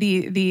like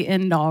the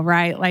end all,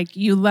 right? Like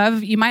you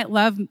might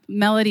love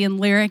melody and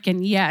lyric,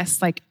 and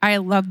yes, like I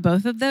love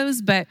both of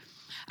those, but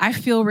I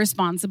feel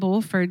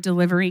responsible for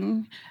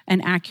delivering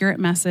an accurate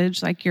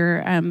message, like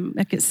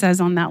like it says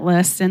on that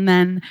list. And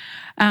then,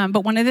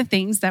 but one of the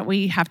things that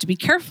we have to be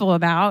careful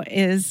about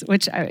is,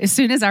 which as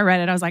soon as I read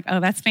it, I was like, oh,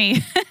 that's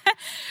me.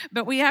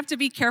 But we have to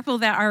be careful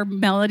that our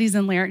melodies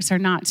and lyrics are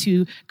not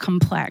too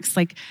complex.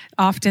 Like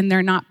often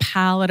they're not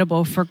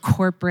palatable for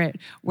corporate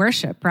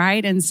worship,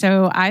 right? And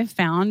so I've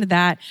found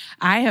that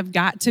I have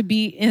got to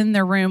be in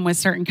the room with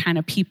certain kind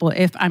of people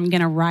if I'm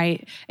going to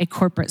write a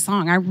corporate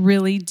song. I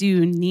really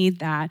do need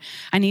that.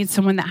 I need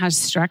someone that has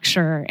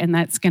structure and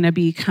that's going to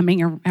be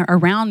coming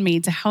around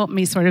me to help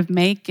me sort of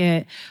make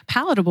it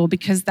palatable,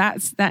 because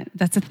that's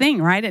a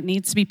thing, right? It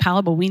needs to be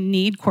palatable. We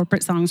need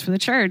corporate songs for the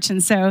church.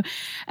 And so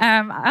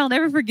I'll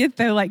never forget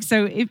though, like,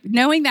 so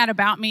knowing that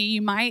about me,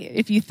 you might,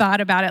 if you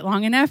thought about it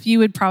long enough, you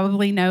would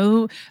probably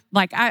know,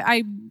 like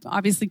I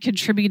obviously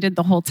contributed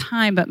the whole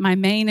time, but my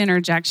main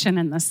interjection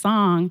in the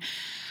song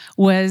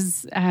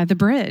was the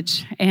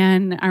bridge.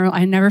 And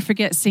I never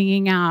forget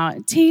singing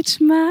out, teach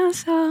my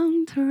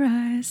song to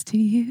rise to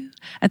you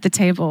at the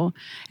table.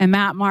 And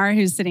Matt Marr,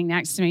 who's sitting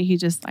next to me, he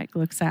just like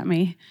looks at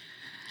me.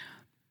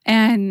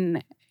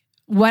 And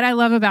what I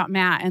love about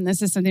Matt, and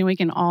this is something we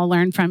can all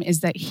learn from, is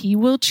that he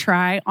will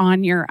try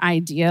on your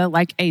idea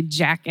like a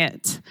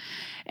jacket.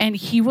 And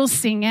he will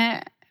sing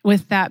it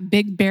with that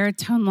big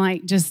baritone,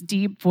 like just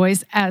deep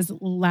voice as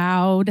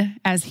loud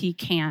as he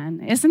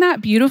can. Isn't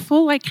that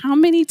beautiful? Like how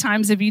many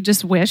times have you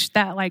just wished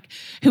that like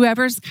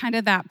whoever's kind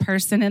of that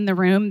person in the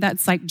room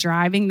that's like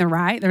driving the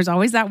ride, there's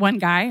always that one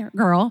guy or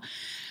girl,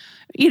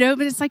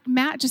 but it's like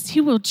Matt, he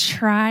will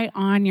try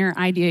on your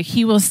idea.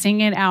 He will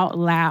sing it out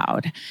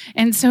loud.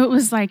 And so it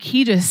was like,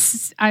 he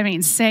just,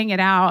 sang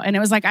it out. And it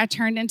was like, I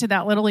turned into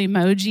that little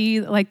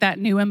emoji, like that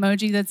new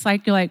emoji that's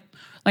like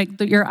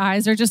your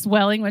eyes are just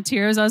welling with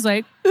tears. I was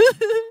like,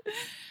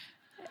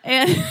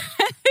 and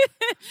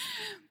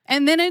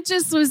then it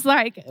just was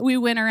like, we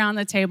went around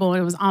the table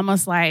and it was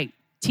almost like,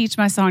 teach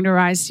my song to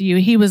rise to you.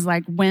 He was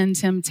like, when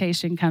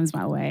temptation comes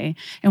my way,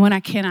 and when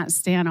I cannot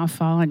stand, I'll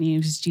fall on you,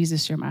 because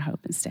Jesus, you're my hope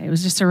and stay. It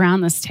was just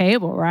around this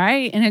table,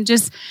 right? And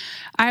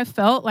I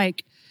felt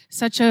like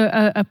such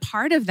a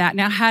part of that.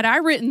 Now, had I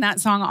written that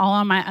song all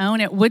on my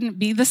own, it wouldn't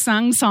be the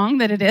sung song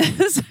that it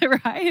is,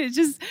 right?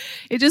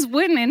 It just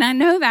wouldn't. And I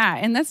know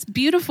that. And that's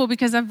beautiful,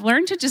 because I've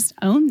learned to just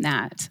own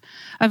that.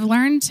 I've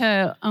learned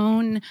to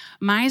own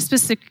my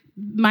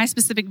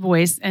specific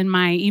voice and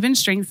my even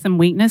strengths and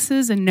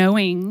weaknesses, and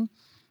knowing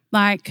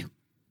like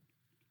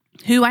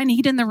who I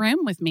need in the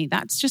room with me.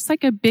 That's just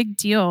like a big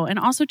deal. And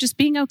also just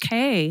being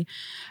okay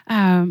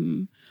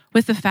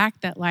with the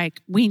fact that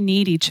like we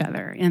need each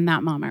other in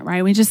that moment,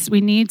 right?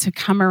 We need to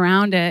come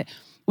around it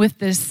with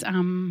this,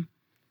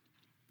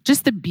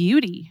 just the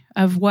beauty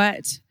of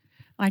what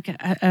like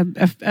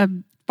a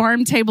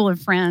farm table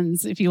of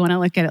friends, if you want to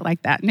look at it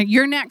like that. Now,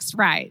 you're next,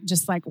 right?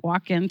 Just like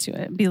walk into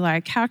it and be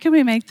like, how can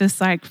we make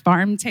this like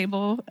farm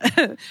table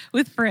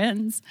with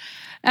friends?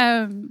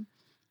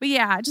 But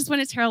yeah, I just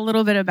want to tell a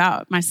little bit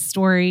about my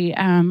story.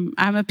 I'm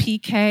a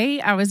PK.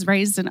 I was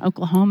raised in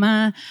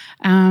Oklahoma,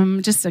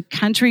 just a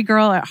country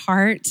girl at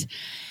heart.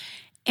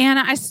 And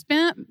I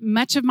spent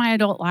much of my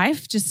adult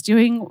life just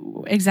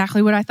doing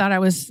exactly what I thought I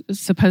was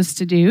supposed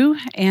to do.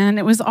 And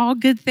it was all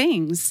good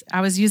things.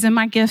 I was using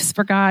my gifts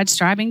for God,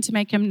 striving to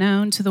make him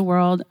known to the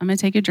world. I'm going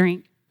to take a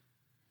drink.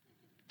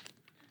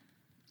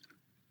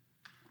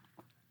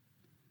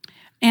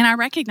 And I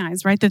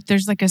recognize, right, that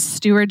there's like a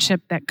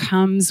stewardship that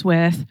comes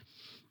with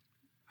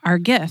our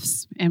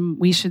gifts, and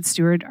we should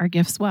steward our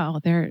gifts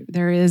well.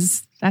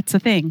 That's a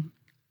thing.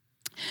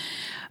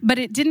 But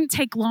it didn't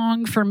take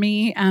long for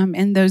me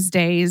in those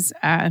days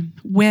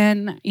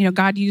when,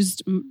 God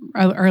used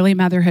early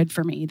motherhood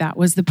for me. That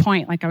was the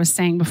point. Like I was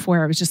saying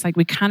before, it was just like,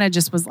 we kind of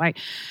just was like,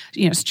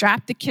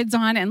 strap the kids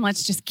on and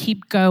let's just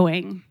keep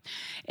going.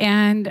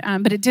 And,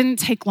 but it didn't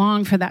take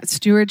long for that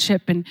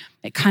stewardship, and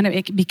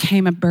it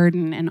became a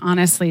burden. And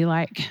honestly,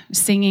 like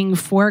singing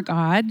for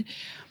God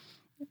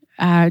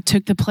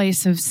took the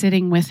place of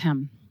sitting with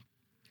him.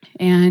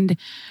 And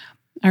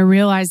I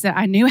realized that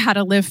I knew how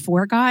to live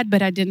for God,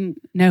 but I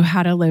didn't know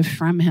how to live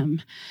from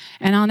him.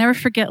 And I'll never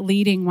forget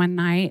leading one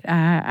night.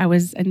 I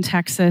was in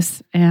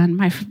Texas, and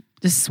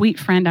this sweet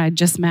friend I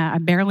just met, I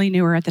barely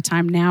knew her at the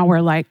time. Now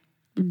we're like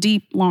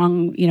deep,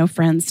 long,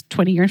 friends,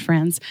 20-year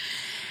friends.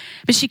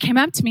 But she came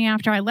up to me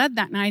after I led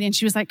that night, and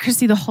she was like,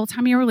 Christy, the whole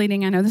time you were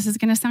leading, I know this is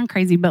going to sound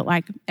crazy, but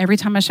like every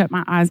time I shut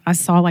my eyes, I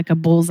saw like a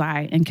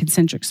bullseye in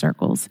concentric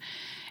circles.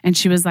 And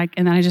she was like,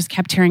 and then I just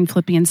kept hearing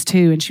Philippians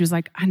 2. And she was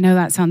like, I know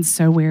that sounds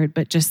so weird,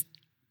 but just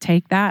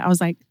take that. I was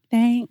like,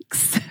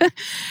 thanks.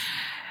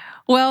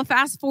 Well,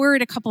 fast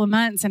forward a couple of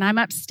months, and I'm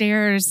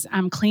upstairs,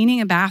 I'm cleaning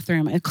a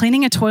bathroom,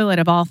 cleaning a toilet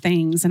of all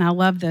things. And I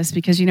love this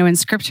because, in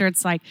Scripture,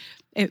 it's like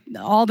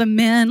all the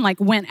men like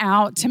went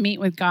out to meet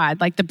with God,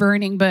 like the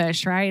burning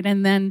bush, right?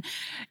 And then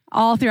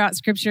all throughout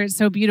Scripture, it's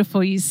so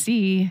beautiful. You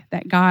see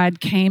that God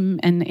came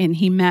and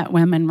he met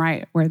women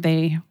right where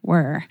they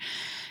were.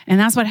 And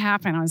that's what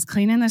happened. I was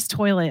cleaning this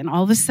toilet, and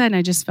all of a sudden,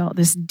 I just felt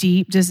this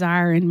deep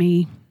desire in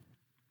me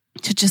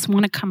to just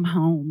want to come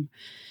home.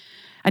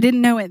 I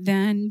didn't know it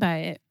then,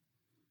 but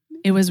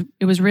it was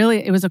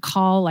a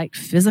call, like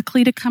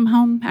physically to come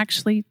home.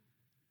 Actually,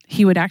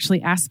 he would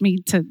actually ask me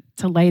to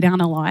lay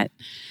down a lot,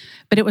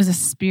 but it was a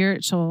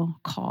spiritual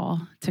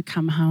call to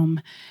come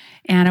home.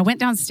 And I went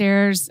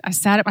downstairs. I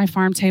sat at my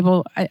farm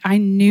table. I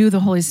knew the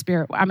Holy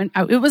Spirit.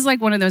 It was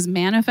like one of those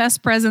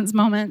manifest presence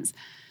moments.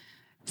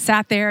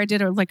 Sat there, I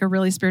did a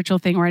really spiritual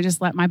thing where I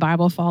just let my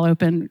Bible fall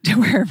open to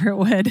wherever it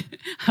would.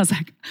 I was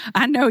like,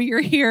 I know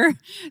you're here,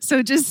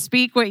 so just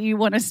speak what you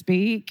want to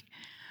speak.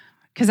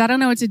 Because I don't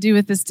know what to do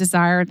with this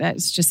desire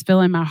that's just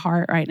filling my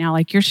heart right now.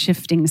 Like, you're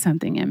shifting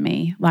something in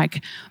me.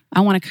 Like,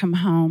 I want to come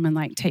home and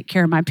like take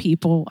care of my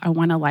people. I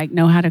want to like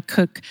know how to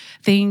cook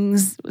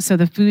things so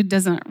the food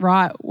doesn't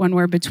rot when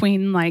we're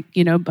between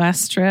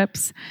bus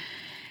trips.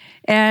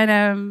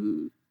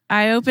 And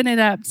I opened it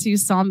up to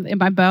Psalm, and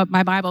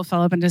my Bible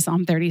fell open to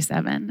Psalm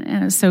 37.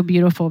 And it's so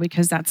beautiful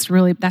because that's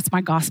my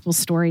gospel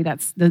story.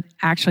 That's the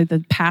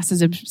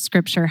passage of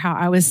Scripture, how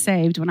I was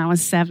saved when I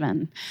was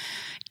 7.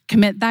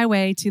 Commit thy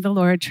way to the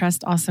Lord,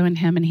 trust also in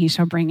him, and he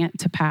shall bring it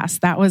to pass.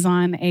 That was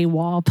on a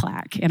wall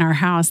plaque in our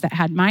house that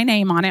had my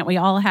name on it. We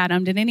all had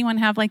them. Did anyone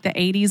have like the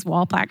 80s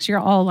wall plaques? You're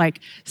all like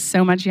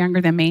so much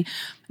younger than me.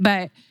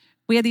 But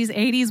we had these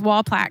 80s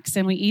wall plaques,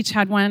 and we each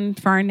had one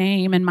for our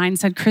name, and mine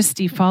said,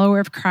 Christy, follower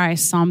of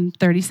Christ, Psalm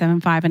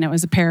 37:5, and it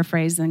was a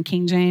paraphrase in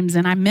King James,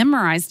 and I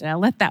memorized it. I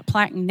let that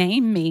plaque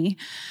name me.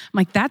 I'm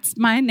like, that's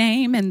my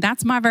name, and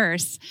that's my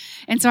verse.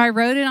 And so I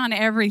wrote it on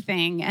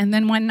everything, and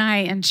then one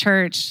night in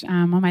church,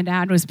 when my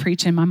dad was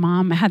preaching, my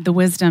mom had the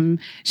wisdom.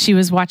 She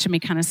was watching me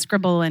kind of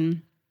scribble,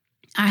 and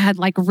I had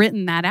like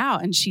written that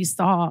out, and she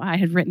saw I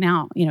had written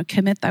out,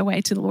 commit thy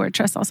way to the Lord,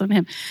 trust also in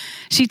him.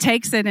 She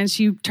takes it and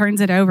she turns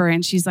it over,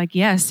 and she's like,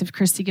 yes, if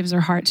Christy gives her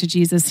heart to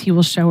Jesus, he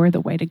will show her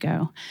the way to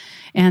go.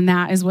 And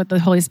that is what the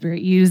Holy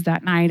Spirit used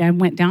that night. I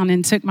went down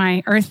and took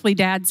my earthly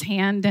dad's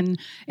hand and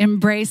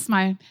embraced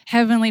my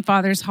heavenly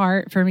Father's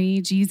heart for me,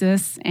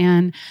 Jesus.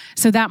 And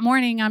so that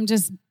morning, I'm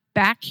just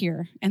back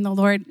here, and the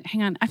Lord,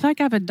 hang on, I feel like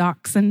I have a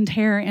dachshund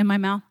hair in my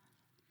mouth.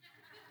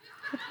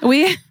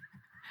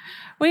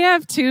 We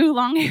have 2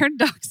 long-haired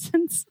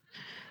dachshunds.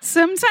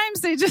 Sometimes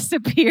they just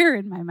appear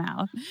in my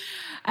mouth.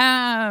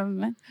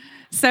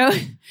 So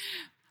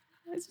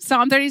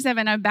Psalm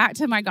 37, I'm back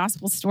to my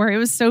gospel story. It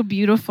was so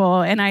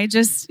beautiful. And I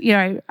just,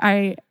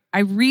 I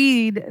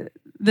read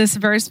this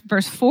verse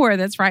 4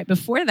 that's right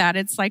before that.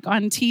 It's like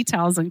on tea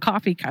towels and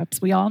coffee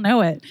cups. We all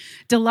know it.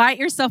 Delight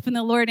yourself in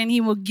the Lord, and he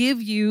will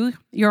give you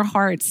your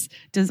heart's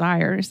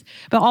desires.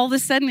 But all of a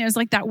sudden, it was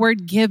like that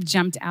word give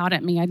jumped out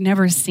at me. I'd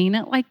never seen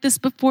it like this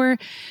before.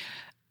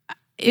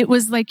 It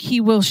was like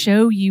he will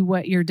show you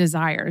what your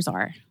desires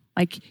are.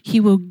 Like he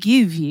will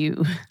give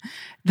you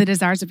the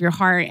desires of your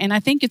heart. And I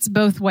think it's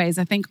both ways.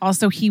 I think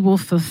also he will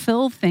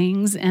fulfill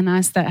things in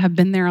us that have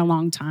been there a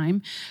long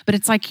time. But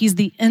it's like he's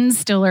the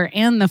instiller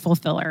and the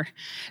fulfiller.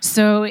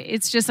 So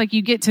it's just like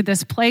you get to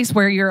this place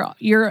where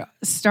you're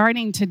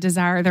starting to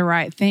desire the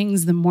right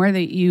things the more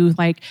that you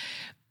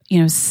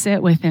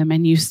sit with him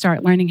and you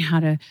start learning how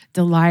to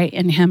delight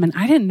in him. And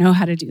I didn't know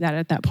how to do that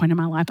at that point in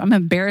my life. I'm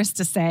embarrassed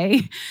to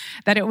say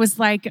that it was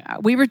like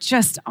we were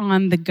just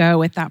on the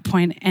go at that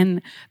point.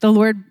 And the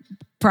Lord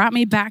brought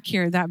me back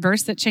here, that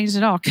verse that changed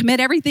it all. Commit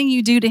everything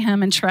you do to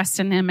him and trust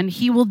in him, and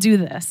he will do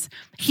this.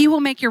 He will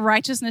make your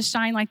righteousness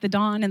shine like the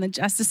dawn and the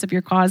justice of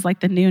your cause like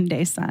the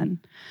noonday sun.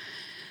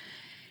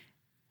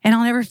 And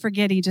I'll never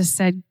forget, he just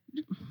said,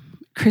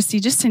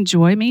 Christy, just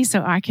enjoy me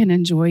so I can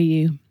enjoy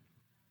you.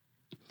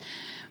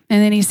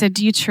 And then he said,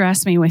 do you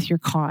trust me with your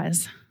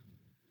cause?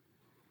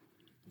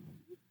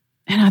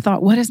 And I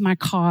thought, what is my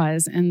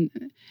cause?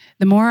 And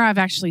the more I've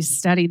actually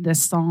studied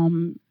this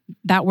psalm,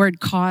 that word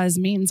cause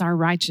means our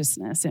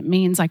righteousness. It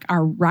means like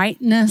our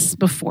rightness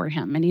before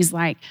him. And he's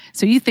like,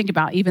 so you think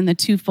about even the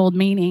twofold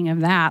meaning of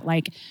that.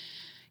 Like,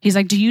 he's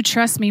like, do you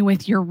trust me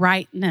with your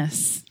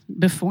rightness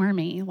before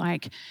me?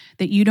 Like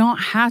that you don't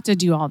have to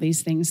do all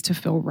these things to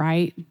feel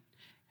right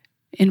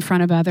in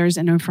front of others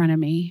and in front of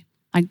me.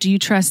 Like, do you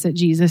trust that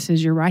Jesus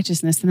is your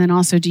righteousness? And then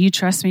also, do you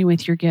trust me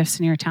with your gifts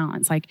and your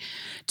talents? Like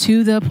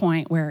to the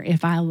point where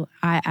if I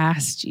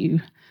asked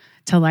you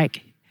to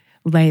like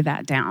lay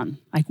that down,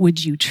 like,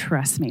 would you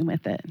trust me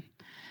with it?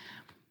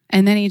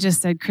 And then he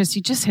just said, Chris,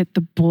 you just hit the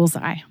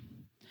bullseye.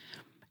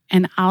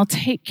 And I'll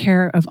take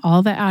care of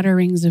all the outer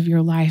rings of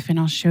your life and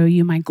I'll show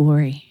you my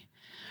glory.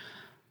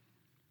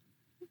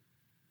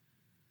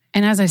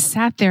 And as I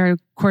sat there, of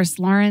course,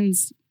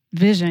 Lauren's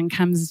vision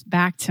comes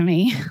back to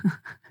me.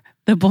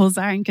 The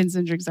bullseye and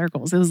concentric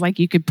circles. It was like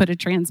you could put a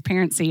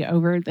transparency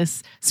over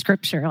this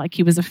scripture, like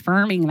he was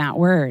affirming that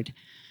word.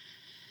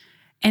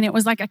 And it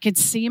was like I could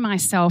see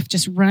myself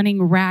just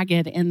running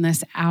ragged in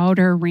this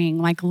outer ring,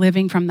 like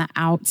living from the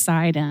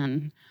outside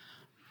in.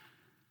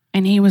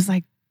 And he was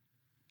like,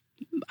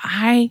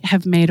 I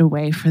have made a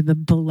way for the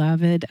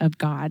beloved of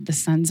God, the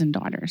sons and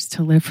daughters,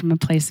 to live from a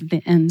place of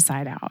the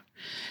inside out,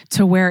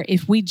 to where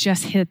if we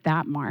just hit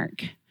that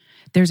mark,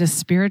 there's a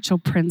spiritual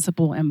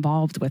principle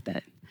involved with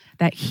it,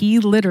 that he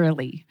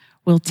literally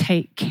will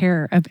take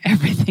care of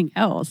everything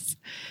else.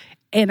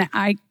 And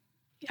I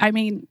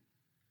mean,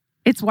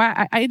 it's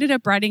why I ended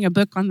up writing a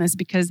book on this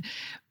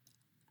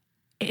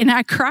and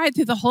I cried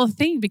through the whole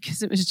thing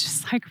because it was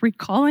just like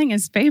recalling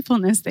his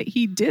faithfulness that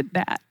he did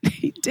that.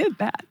 He did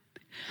that.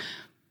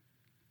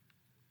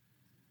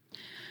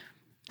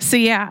 So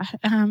yeah,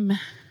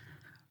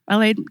 I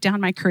laid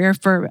down my career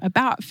for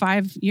about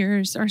 5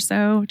 years or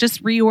so,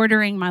 just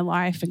reordering my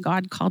life. And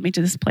God called me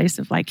to this place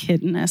of like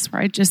hiddenness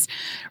where I just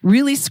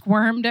really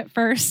squirmed at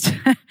first.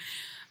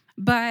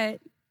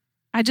 But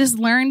I just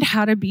learned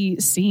how to be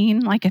seen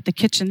like at the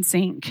kitchen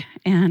sink.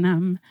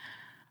 And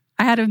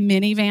I had a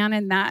minivan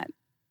in that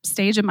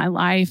stage of my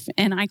life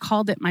and I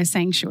called it my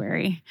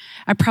sanctuary.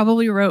 I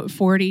probably wrote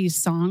 40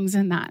 songs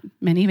in that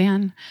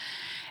minivan.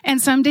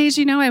 And some days,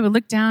 I would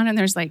look down and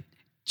there's like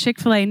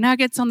Chick-fil-A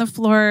nuggets on the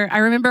floor. I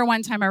remember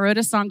one time I wrote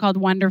a song called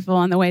Wonderful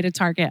on the way to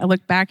Target. I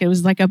looked back, it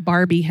was like a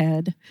Barbie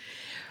head.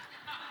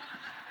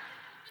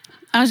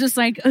 I was just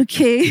like,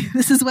 okay,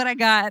 this is what I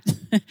got.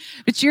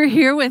 But you're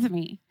here with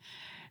me.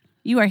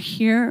 You are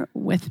here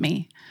with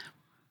me.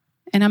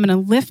 And I'm going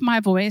to lift my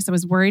voice. I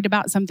was worried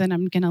about something.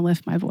 I'm going to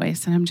lift my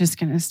voice and I'm just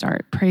going to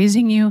start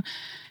praising you.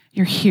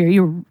 You're here.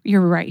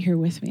 You're right here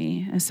with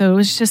me. And so it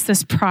was just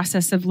this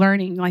process of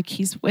learning, like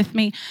he's with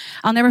me.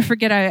 I'll never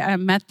forget, I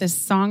met this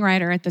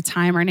songwriter at the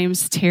time. Her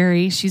name's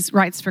Terry. She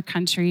writes for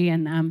country.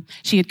 And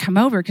she had come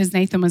over because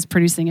Nathan was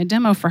producing a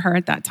demo for her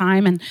at that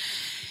time. And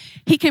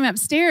he came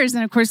upstairs.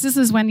 And of course, this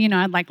is when,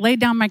 I'd like laid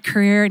down my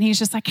career. And he's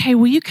just like, hey,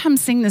 will you come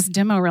sing this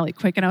demo really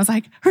quick? And I was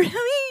like,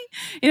 really?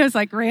 It's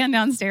like ran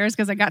downstairs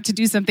because I got to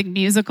do something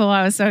musical.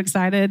 I was so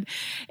excited.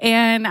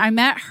 And I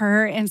met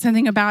her and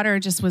something about her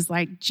just was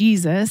like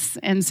Jesus.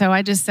 And so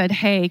I just said,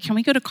 hey, can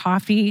we go to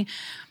coffee?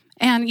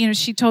 And,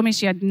 she told me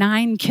she had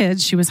 9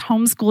 kids. She was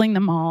homeschooling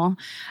them all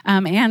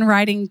and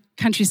writing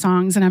country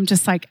songs. And I'm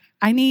just like,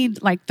 I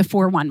need like the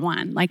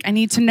 411. Like, I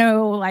need to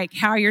know like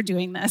how you're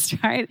doing this,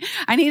 right?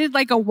 I needed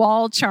like a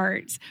wall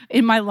chart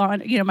in my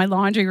my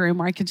laundry room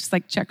where I could just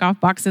like check off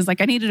boxes.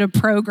 Like I needed a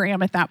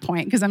program at that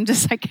point because I'm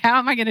just like, how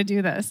am I going to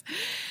do this?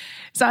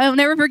 So I'll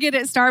never forget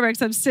at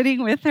Starbucks, I'm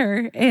sitting with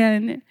her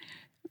and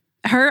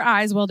her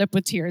eyes welled up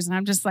with tears. And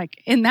I'm just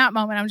like, in that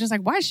moment, I'm just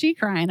like, why is she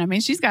crying? I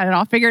mean, she's got it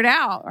all figured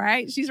out,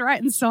 right? She's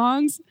writing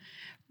songs.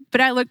 But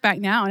I look back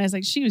now and I was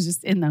like, she was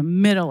just in the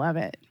middle of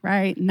it,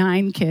 right?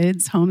 9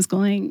 kids,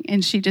 homeschooling.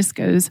 And she just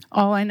goes,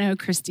 all I know,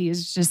 Christy,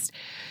 is just,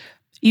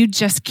 you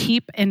just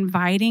keep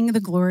inviting the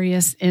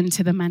glorious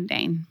into the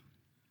mundane.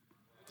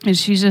 And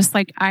she's just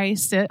like, I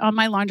sit on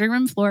my laundry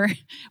room floor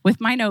with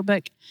my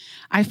notebook.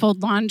 I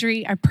fold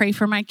laundry. I pray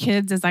for my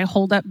kids as I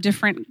hold up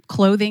different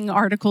clothing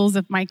articles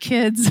of my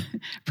kids,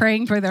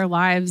 praying for their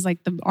lives,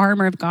 like the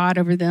armor of God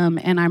over them.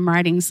 And I'm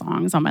writing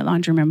songs on my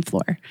laundry room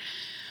floor.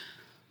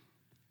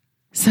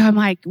 So I'm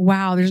like,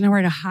 wow, there's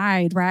nowhere to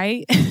hide,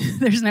 right?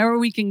 There's nowhere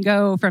we can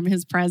go from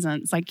his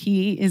presence. Like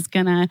he is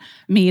going to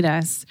meet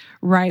us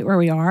right where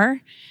we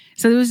are.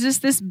 So it was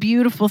just this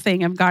beautiful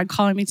thing of God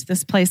calling me to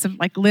this place of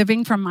like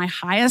living from my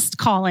highest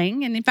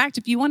calling. And in fact,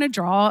 if you want to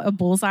draw a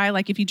bullseye,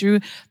 like if you drew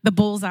the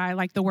bullseye,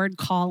 like the word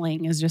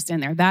calling is just in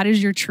there. That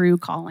is your true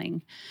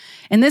calling.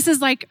 And this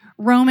is like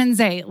Romans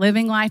 8,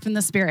 living life in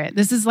the Spirit.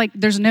 This is like,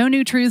 there's no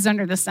new truths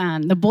under the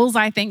sun. The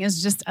bullseye thing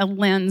is just a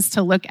lens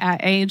to look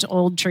at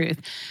age-old truth.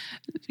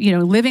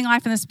 Living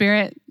life in the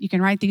Spirit, you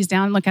can write these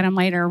down, look at them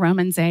later.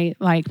 Romans 8,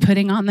 like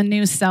putting on the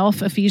new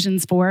self,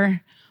 Ephesians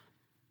 4.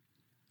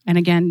 And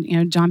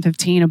again, John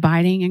 15,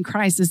 abiding in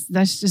Christ,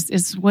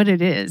 it's what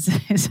it is.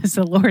 It's just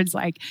the Lord's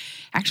like,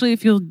 actually,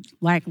 if you'll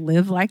like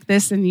live like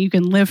this and you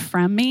can live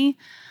from me,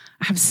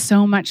 I have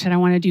so much that I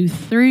want to do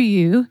through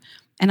you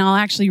and I'll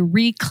actually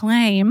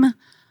reclaim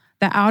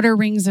the outer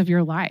rings of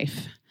your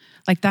life.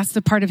 Like that's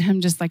the part of him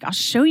just like, I'll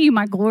show you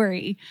my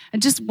glory. I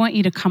just want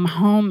you to come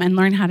home and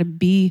learn how to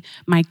be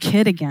my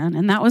kid again.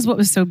 And that was what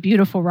was so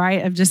beautiful,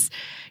 right? Of just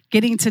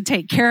getting to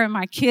take care of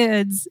my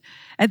kids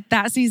at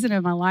that season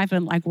of my life.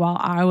 And like while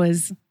I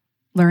was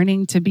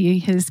learning to be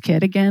his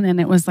kid again.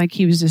 And it was like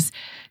he was just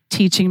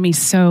teaching me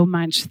so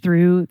much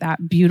through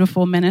that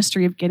beautiful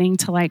ministry of getting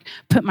to like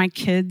put my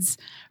kids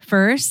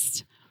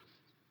first.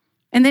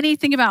 And then you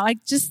think about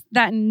like just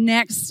that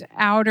next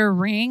outer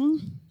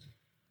ring.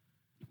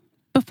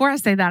 Before I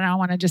say that, I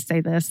want to just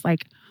say this.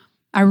 Like,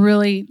 I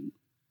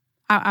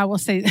will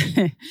say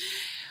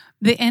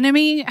the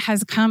enemy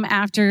has come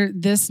after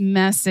this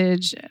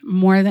message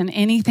more than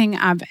anything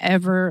I've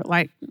ever,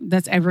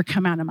 that's ever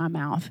come out of my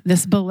mouth.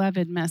 This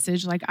beloved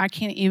message, like, I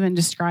can't even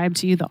describe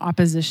to you the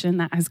opposition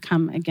that has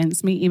come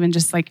against me, even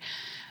just like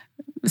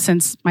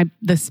since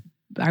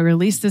I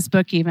released this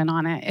book even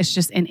on it. It's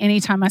just, and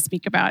anytime I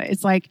speak about it,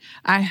 it's like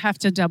I have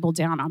to double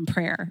down on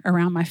prayer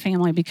around my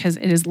family because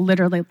it is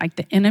literally like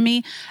the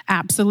enemy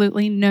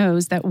absolutely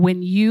knows that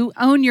when you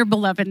own your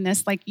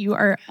belovedness, like you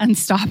are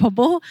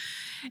unstoppable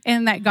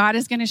and that God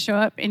is going to show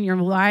up in your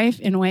life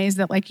in ways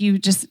that like you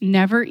just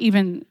never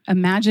even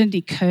imagined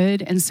he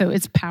could. And so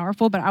it's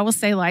powerful. But I will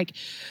say like,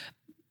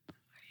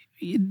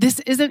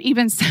 this isn't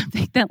even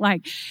something that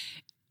like,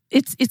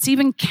 it's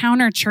even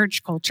counter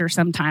church culture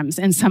sometimes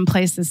in some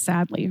places,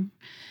 sadly.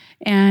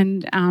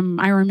 And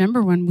I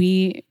remember when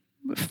we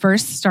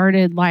first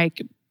started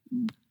like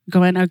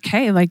going,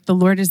 okay, like the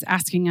Lord is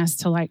asking us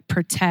to like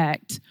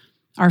protect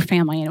our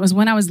family. And it was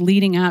when I was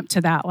leading up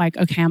to that, like,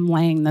 okay, I'm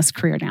laying this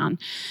career down.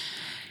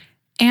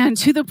 And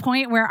to the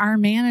point where our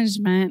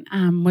management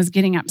was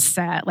getting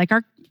upset, like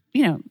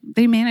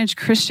they manage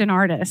Christian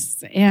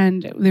artists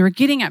and they were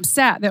getting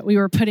upset that we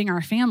were putting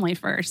our family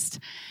first.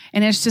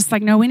 And it's just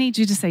like, no, we need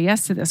you to say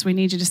yes to this. We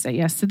need you to say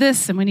yes to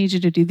this. And we need you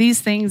to do these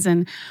things.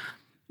 And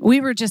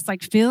we were just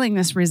like feeling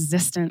this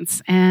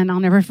resistance. And I'll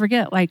never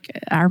forget, like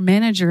our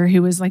manager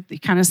who was like,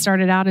 kind of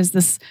started out as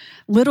this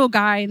little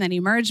guy and then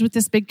he merged with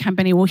this big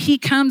company. Well, he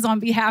comes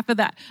on behalf of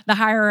the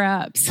higher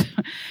ups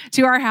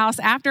to our house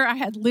after I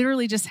had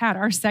literally just had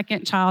our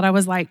second child. I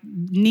was like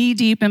knee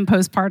deep in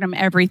postpartum,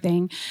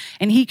 everything.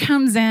 And he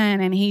comes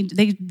in and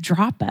they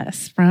drop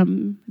us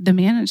from the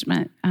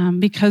management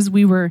because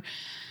we were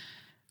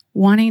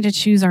wanting to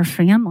choose our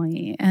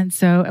family. And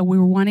so we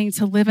were wanting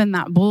to live in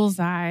that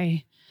bullseye.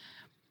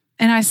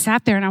 And I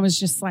sat there and I was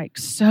just like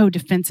so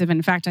defensive.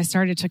 In fact, I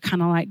started to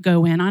kind of like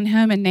go in on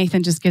him. And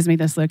Nathan just gives me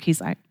this look.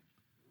 He's like,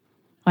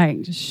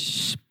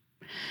 shh.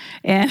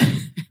 And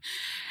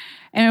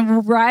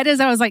right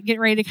as I was like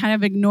getting ready to kind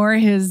of ignore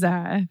his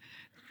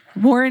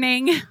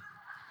warning,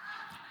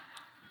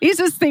 he's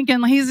just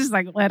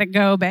like, let it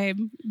go, babe.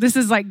 This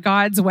is like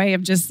God's way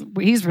of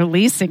he's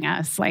releasing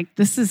us. Like,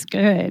 this is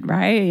good,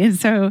 right? And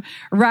so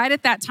right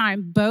at that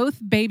time, both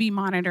baby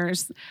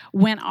monitors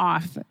went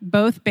off.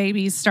 Both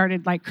babies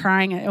started like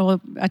crying,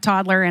 a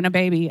toddler and a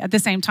baby at the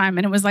same time.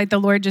 And it was like the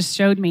Lord just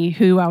showed me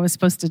who I was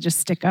supposed to just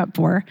stick up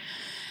for.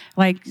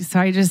 Like, so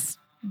I just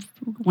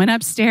went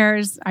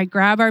upstairs. I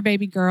grab our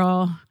baby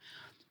girl.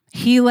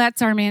 He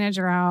lets our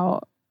manager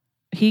out.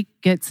 He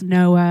gets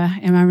Noah,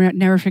 and I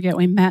never forget,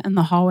 we met in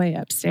the hallway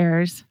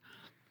upstairs.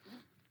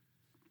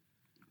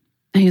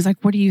 And he's like,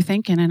 what are you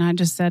thinking? And I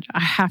just said, I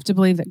have to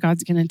believe that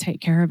God's going to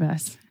take care of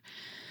us.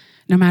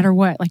 No matter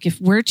what, like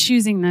if we're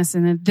choosing this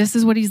and this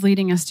is what he's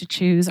leading us to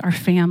choose, our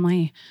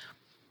family,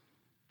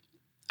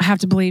 I have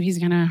to believe he's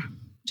going to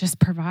just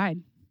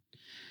provide.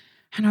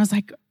 And I was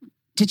like,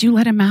 did you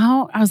let him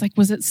out? I was like,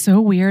 was it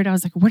so weird? I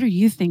was like, what are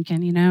you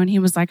thinking? And he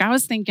was like, I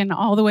was thinking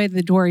all the way to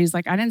the door. He's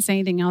like, I didn't say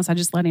anything else. I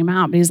just let him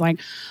out. But he's like,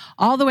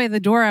 all the way to the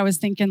door, I was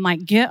thinking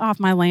like, get off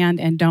my land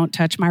and don't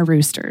touch my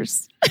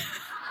roosters. That's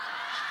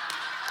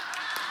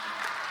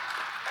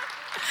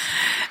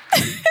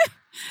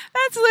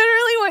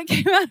literally what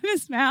came out of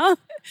his mouth.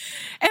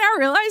 And I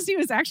realized he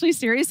was actually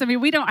serious. I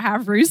mean, we don't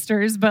have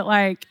roosters, but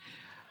like,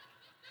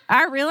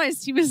 I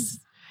realized it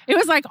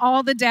was like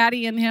all the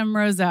daddy in him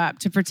rose up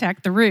to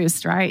protect the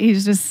roost, right?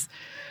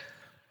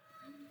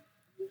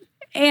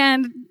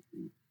 And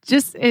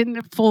just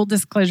in full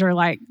disclosure,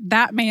 like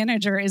that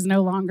manager is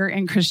no longer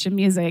in Christian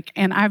music.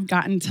 And I've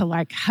gotten to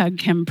like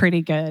hug him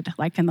pretty good,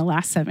 like in the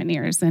last 7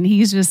 years. And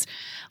he's just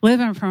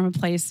living from a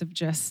place of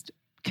just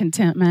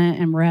contentment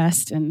and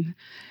rest. And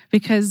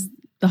because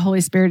the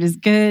Holy Spirit is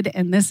good.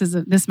 And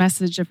this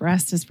message of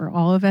rest is for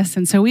all of us.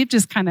 And so we've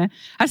just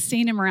I've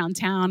seen him around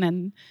town,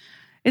 and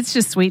it's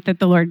just sweet that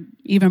the Lord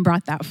even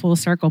brought that full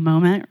circle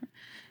moment.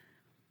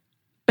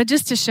 But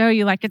just to show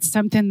you, like, it's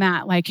something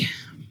that, like,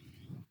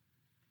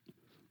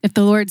 if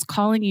the Lord's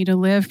calling you to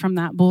live from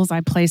that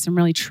bullseye place and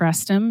really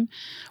trust him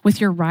with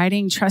your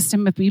writing, trust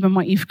him with even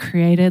what you've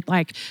created,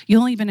 like,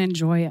 you'll even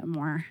enjoy it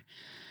more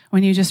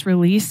when you just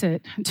release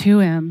it to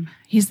him.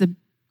 He's the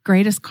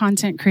greatest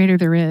content creator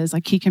there is.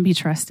 Like, he can be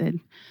trusted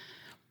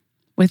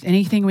with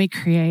anything we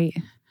create.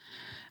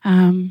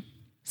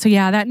 So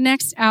yeah, that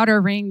next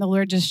outer ring, the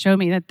Lord just showed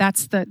me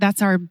that's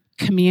our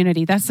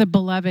community. That's a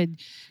beloved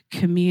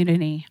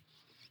community.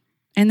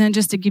 And then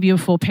just to give you a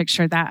full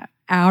picture, that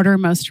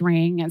outermost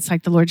ring, it's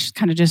like the Lord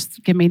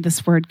just give me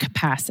this word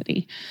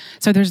capacity.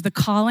 So there's the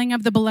calling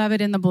of the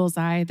beloved in the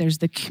bullseye. There's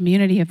the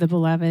community of the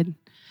beloved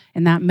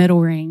in that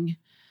middle ring.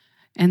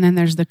 And then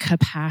there's the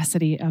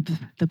capacity of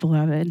the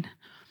beloved.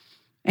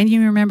 And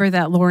you remember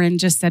that Lauren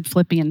just said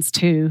Philippians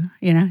 2,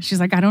 she's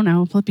like, I don't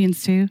know,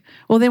 Philippians 2.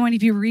 Well, then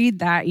if you read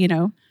that,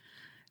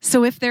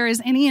 so if there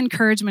is any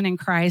encouragement in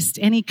Christ,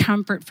 any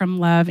comfort from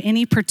love,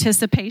 any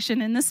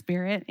participation in the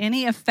Spirit,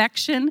 any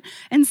affection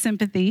and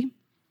sympathy,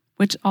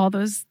 which all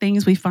those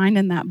things we find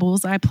in that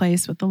bullseye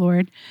place with the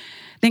Lord,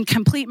 then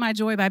complete my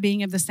joy by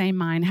being of the same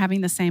mind,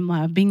 having the same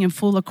love, being in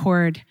full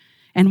accord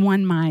and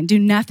one mind. Do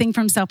nothing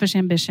from selfish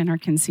ambition or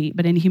conceit,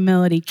 but in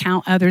humility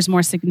count others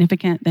more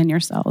significant than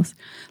yourselves.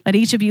 Let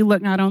each of you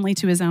look not only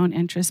to his own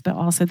interests, but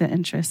also the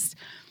interests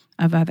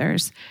of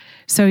others.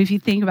 So if you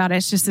think about it,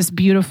 it's just this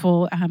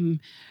beautiful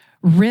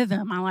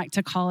rhythm, I like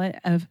to call it,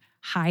 of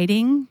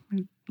hiding,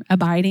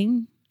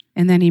 abiding,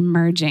 and then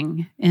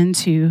emerging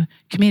into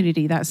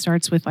community. That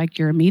starts with like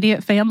your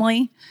immediate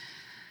family,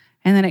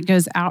 and then it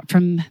goes out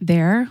from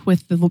there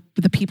with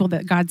the people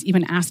that God's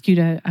even asked you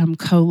to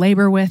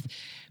co-labor with,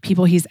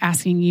 people he's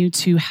asking you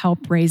to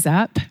help raise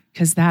up,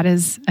 because that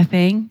is a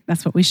thing.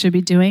 That's what we should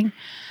be doing.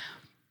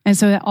 And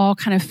so it all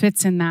kind of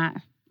fits in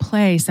that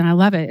place, and I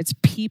love it. It's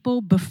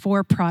people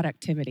before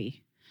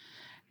productivity.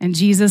 And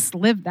Jesus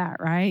lived that,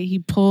 right? He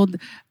pulled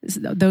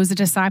those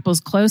disciples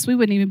close. We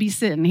wouldn't even be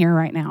sitting here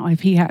right now if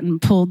he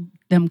hadn't pulled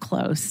them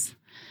close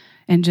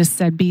and just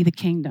said, be the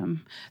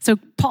kingdom. So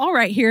Paul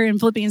right here in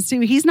Philippians 2,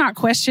 he's not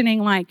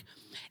questioning like,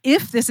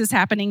 if this is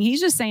happening,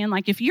 he's just saying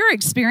like, if you're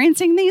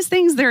experiencing these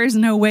things, there is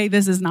no way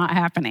this is not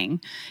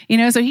happening.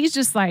 So he's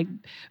just like,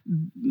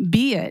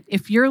 be it.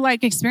 If you're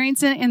like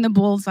experiencing it in the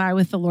bullseye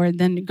with the Lord,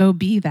 then go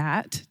be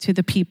that to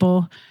the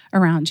people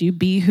around you.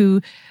 Be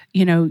who,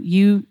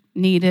 you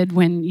needed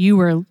when you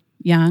were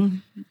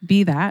young.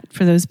 Be that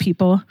for those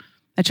people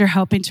that you're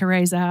helping to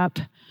raise up.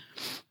 And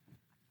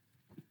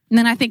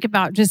then I think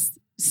about just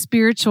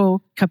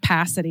spiritual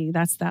capacity.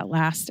 That's that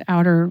last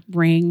outer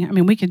ring. I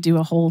mean, we could do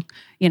a whole,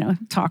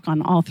 talk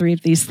on all three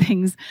of these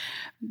things.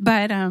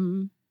 But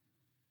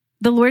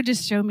the Lord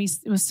just showed me,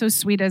 it was so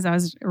sweet as I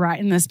was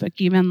writing this book,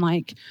 even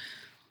like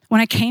when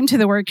I came to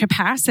the word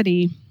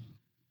capacity,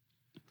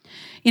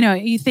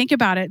 you think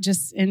about it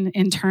just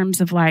in terms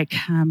of like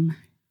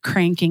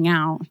cranking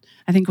out.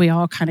 I think we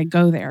all kind of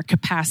go there.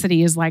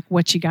 Capacity is like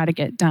what you got to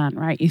get done,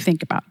 right? You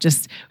think about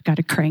just got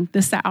to crank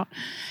this out.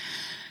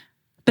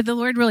 But the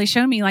Lord really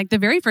showed me like the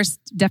very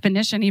first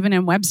definition, even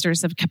in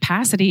Webster's, of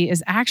capacity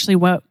is actually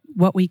what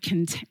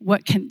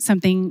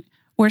something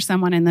or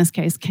someone in this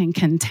case can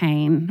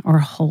contain or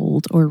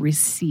hold or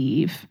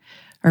receive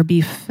or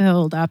be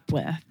filled up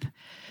with.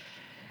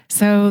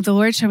 So the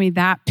Lord showed me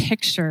that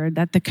picture,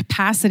 that the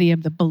capacity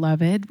of the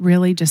beloved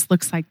really just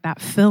looks like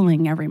that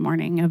filling every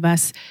morning of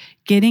us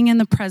getting in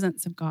the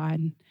presence of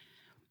God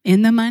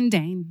in the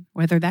mundane,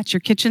 whether that's your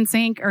kitchen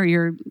sink or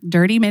your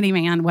dirty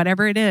minivan,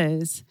 whatever it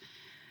is.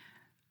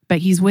 But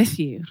he's with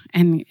you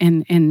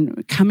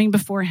and coming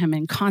before him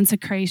in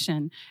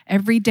consecration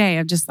every day.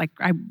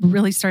 I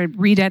really started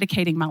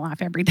rededicating my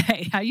life every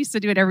day. I used to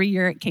do it every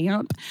year at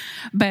camp,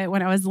 but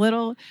when I was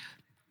little,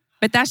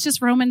 but that's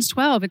just Romans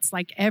 12. It's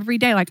like every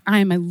day, like I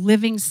am a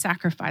living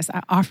sacrifice.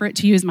 I offer it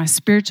to you as my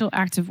spiritual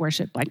act of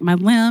worship, like my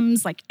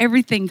limbs, like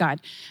everything, God.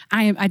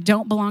 I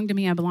don't belong to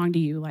me. I belong to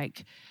you.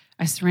 Like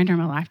I surrender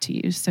my life to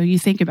you. So you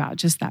think about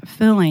just that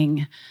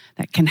filling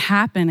that can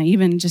happen.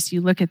 Even just you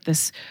look at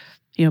this,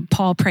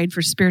 Paul prayed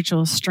for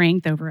spiritual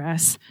strength over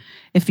us.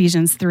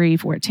 Ephesians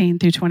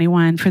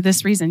 3:14-21. For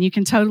this reason, you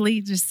can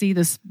totally just see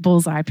this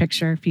bullseye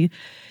picture.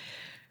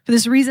 For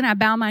this reason, I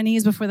bow my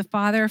knees before the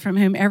Father, from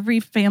whom every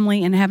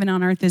family in heaven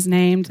and on earth is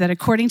named, that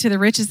according to the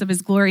riches of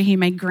his glory, he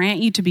may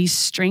grant you to be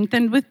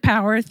strengthened with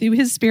power through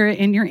his Spirit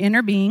in your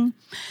inner being,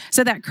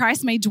 so that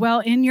Christ may dwell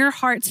in your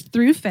hearts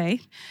through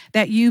faith,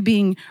 that you,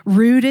 being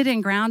rooted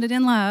and grounded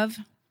in love,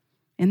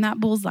 in that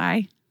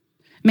bullseye,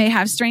 may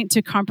have strength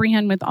to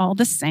comprehend with all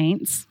the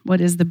saints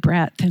what is the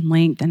breadth and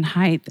length and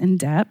height and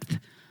depth.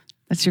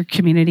 That's your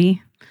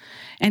community.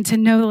 And to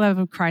know the love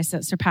of Christ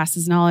that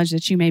surpasses knowledge,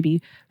 that you may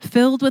be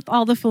filled with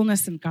all the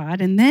fullness of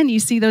God. And then you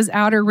see those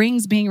outer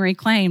rings being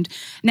reclaimed.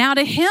 Now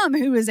to him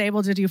who is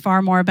able to do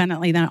far more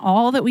abundantly than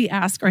all that we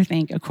ask or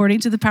think,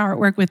 according to the power at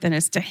work within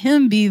us, to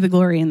him be the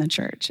glory in the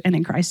church and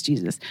in Christ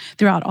Jesus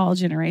throughout all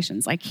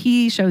generations. Like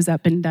he shows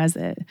up and does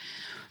it.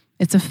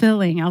 It's a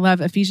filling. I love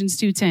Ephesians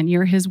 2:10.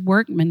 You're his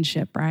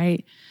workmanship,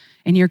 right?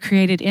 And you're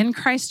created in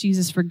Christ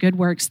Jesus for good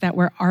works that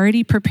were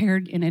already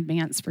prepared in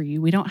advance for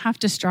you. We don't have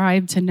to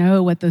strive to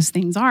know what those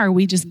things are.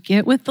 We just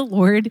get with the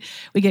Lord.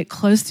 We get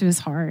close to his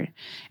heart.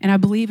 And I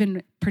believe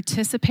in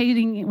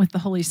participating with the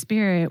Holy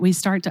Spirit, we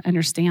start to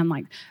understand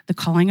like the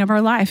calling of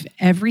our life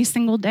every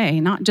single day,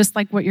 not just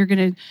like what you're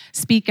going to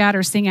speak at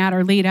or sing at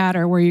or lead at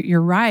or where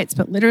your rights,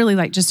 but literally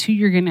like just who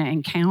you're going to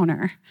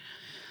encounter.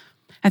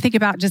 I think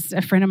about just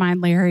a friend of mine,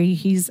 Larry.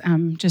 He's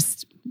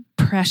just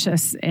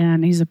precious,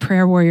 and he's a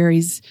prayer warrior.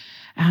 He's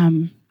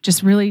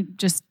just really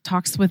just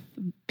talks with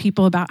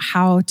people about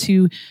how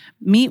to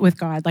meet with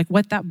God, like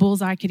what that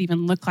bullseye could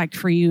even look like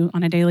for you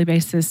on a daily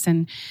basis.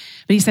 But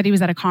he said he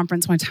was at a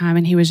conference one time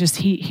and he was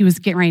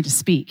getting ready to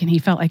speak, and he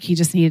felt like he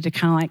just needed to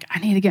kind of like, I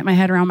need to get my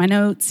head around my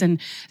notes.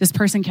 And this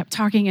person kept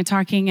talking and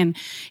talking. And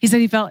he said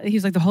he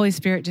was like, the Holy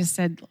Spirit just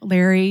said,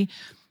 Larry,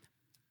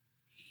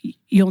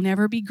 you'll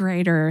never be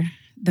greater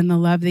than the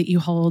love that you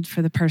hold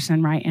for the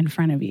person right in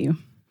front of you.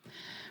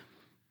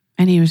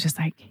 And he was just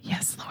like,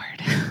 yes, Lord.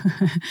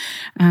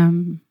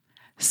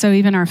 So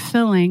even our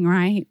filling,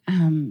 right,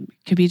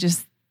 could be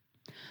just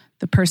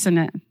the person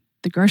at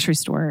the grocery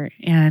store.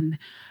 And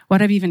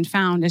what I've even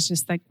found is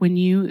just like when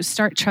you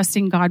start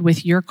trusting God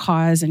with your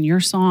cause and your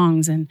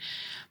songs, and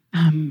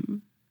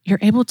you're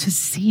able to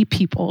see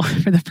people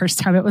for the first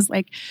time. It was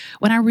like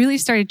when I really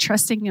started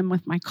trusting Him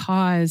with my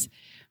cause,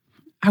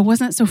 I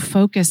wasn't so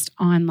focused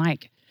on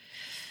like,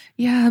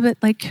 yeah, but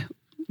like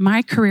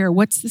my career,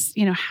 what's this,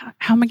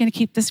 how am I going to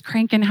keep this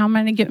cranking? How am I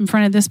going to get in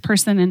front of this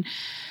person? And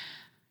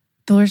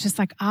the Lord's just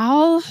like,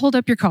 I'll hold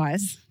up your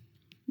cause,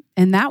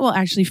 and that will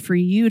actually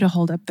free you to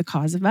hold up the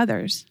cause of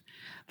others.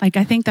 Like,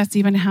 I think that's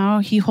even how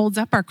He holds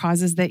up our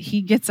causes, that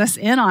He gets us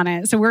in on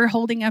it. So we're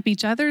holding up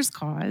each other's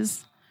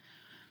cause.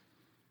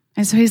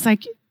 And so He's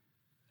like,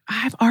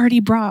 I've already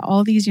brought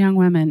all these young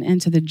women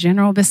into the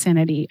general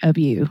vicinity of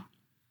you.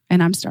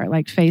 And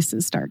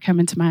faces start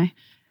coming to my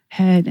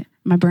head,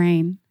 my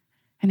brain.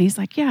 And He's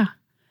like, yeah,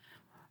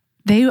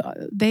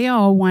 they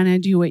all want to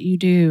do what you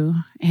do.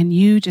 And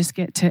you just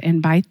get to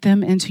invite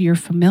them into you're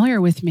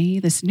familiar with me,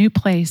 this new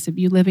place of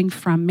you living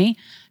from me,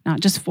 not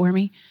just for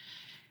me.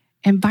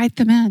 Invite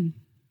them in.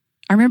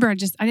 I remember I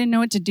didn't know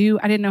what to do.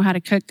 I didn't know how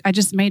to cook. I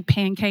just made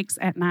pancakes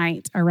at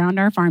night around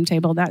our farm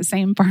table, that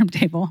same farm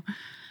table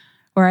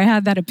where I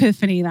had that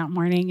epiphany that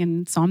morning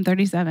in Psalm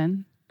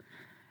 37.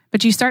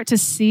 But you start to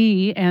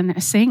see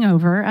and sing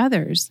over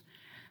others.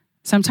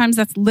 Sometimes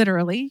that's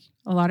literally,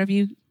 a lot of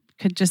you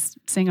could just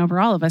sing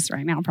over all of us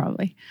right now,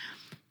 probably.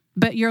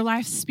 But your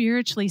life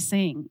spiritually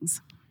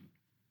sings.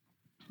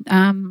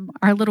 Our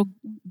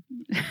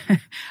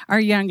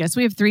youngest,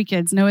 we have 3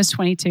 kids. Noah's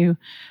 22,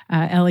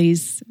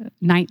 Ellie's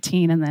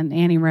 19, and then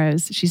Annie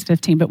Rose, she's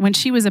 15. But when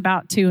she was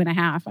about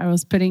 2.5, I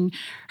was putting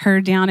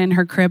her down in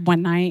her crib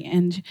one night,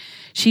 and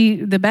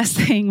the best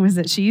thing was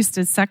that she used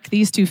to suck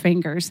these 2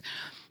 fingers,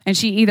 and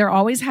she either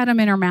always had them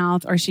in her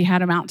mouth or she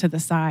had them out to the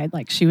side,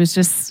 like she was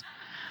just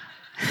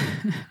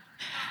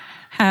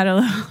had a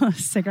little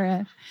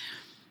cigarette.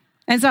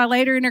 And so I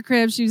laid her in her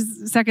crib.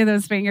 She's sucking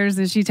those fingers,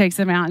 and she takes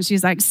them out, and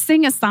she's like,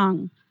 sing a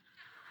song.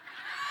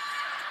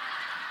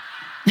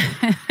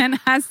 And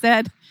I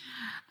said,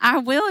 I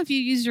will if you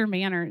use your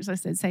manners. I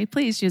said, say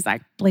please. She was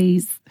like,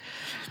 please.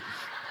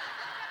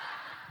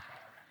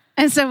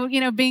 And so,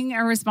 being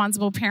a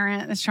responsible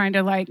parent that's trying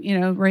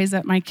to raise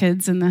up my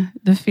kids in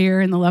the fear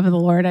and the love of the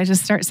Lord, I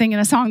just start singing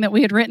a song that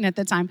we had written at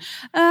the time.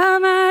 A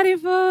mighty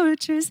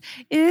fortress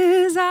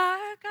is our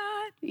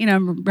God.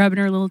 I'm rubbing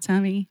her little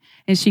tummy.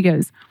 And she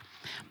goes,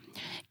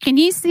 can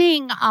you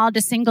sing All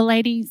the Single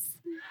Ladies?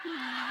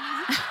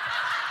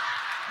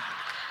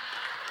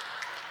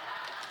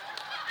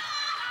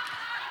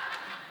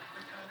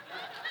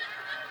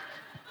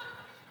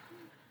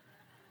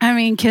 I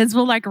mean, kids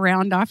will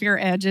round off your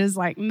edges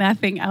like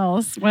nothing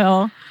else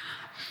will.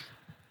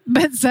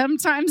 But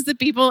sometimes the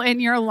people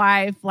in your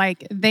life,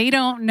 they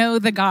don't know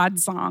the God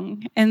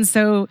song. And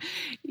so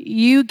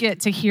you get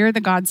to hear the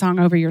God song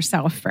over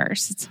yourself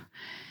first.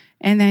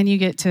 And then you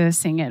get to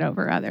sing it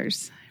over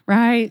others,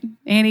 right?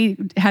 Annie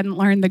hadn't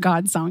learned the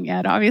God song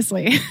yet,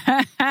 obviously.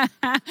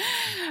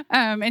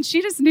 And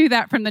she just knew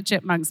that from the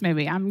Chipmunks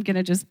movie. I'm going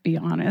to just be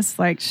honest.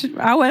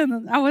 I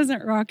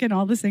wasn't rocking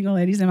All the Single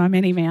Ladies in my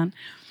minivan.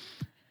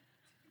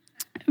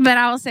 But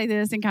I will say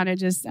this and kind of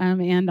just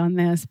end on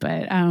this.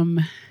 But,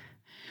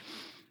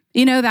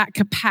 that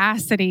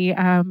capacity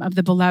of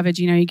the beloved,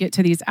 you get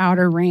to these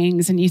outer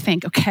rings and you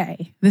think,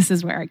 okay, this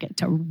is where I get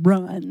to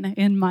run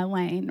in my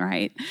lane,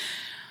 right?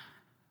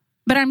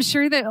 But I'm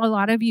sure that a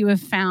lot of you have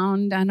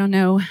found, I don't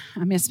know,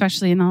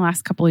 especially in the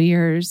last couple of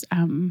years,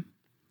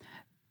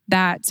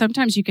 that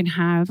sometimes you can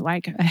have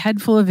a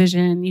head full of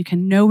vision. You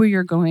can know where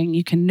you're going.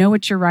 You can know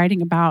what you're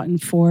writing about and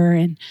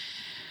for,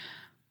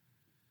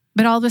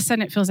 but all of a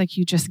sudden, it feels like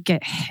you just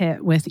get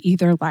hit with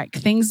either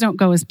things don't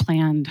go as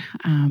planned,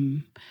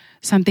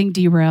 something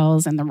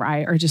derails and the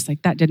right, or just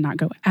that did not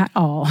go at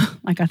all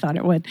like I thought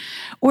it would.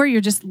 Or you're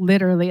just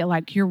literally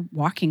you're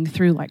walking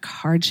through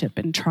hardship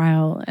and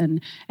trial and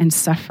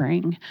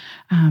suffering.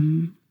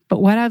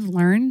 But what I've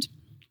learned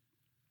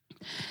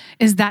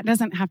is that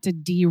doesn't have to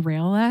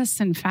derail us.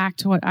 In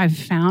fact, what I've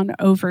found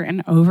over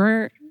and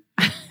over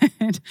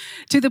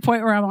to the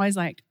point where I'm always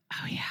oh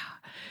yeah,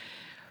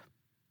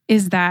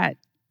 is that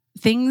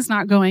things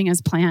not going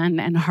as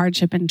planned and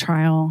hardship and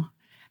trial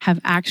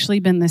have actually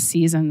been the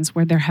seasons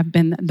where there have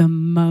been the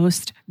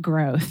most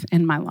growth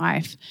in my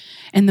life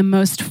and the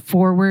most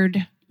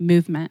forward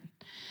movement.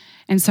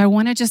 And so I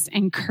want to just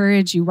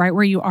encourage you right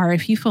where you are.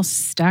 If you feel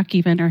stuck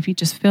even, or if you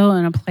just feel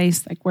in a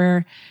place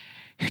where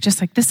you're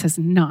just this has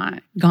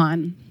not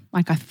gone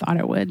like I thought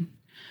it would.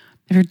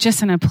 If you're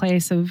just in a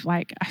place of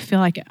like, I feel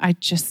like I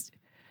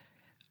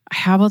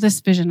have all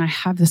this vision, I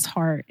have this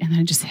heart, and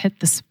I just hit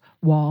this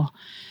wall.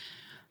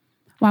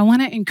 Well, I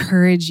want to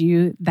encourage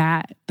you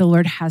that the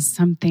Lord has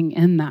something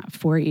in that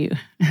for you.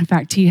 In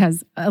fact, he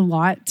has a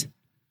lot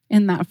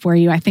in that for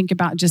you. I think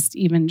about just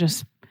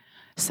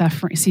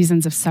suffering,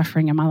 seasons of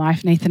suffering in my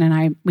life. Nathan and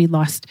I, we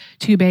lost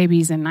 2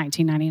 babies in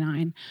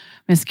 1999,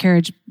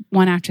 miscarriage,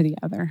 one after the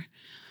other.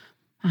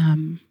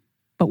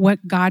 But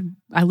what God,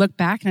 I look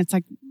back and it's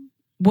like,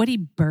 what he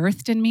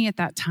birthed in me at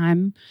that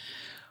time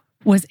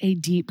was a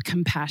deep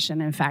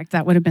compassion. In fact,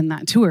 that would have been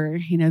that tour,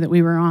 that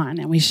we were on.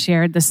 And we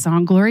shared the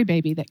song, Glory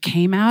Baby, that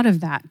came out of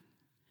that.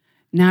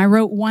 Now, I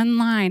wrote one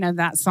line of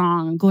that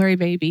song, Glory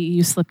Baby,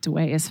 you slipped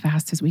away as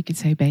fast as we could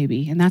say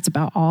baby. And that's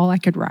about all I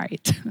could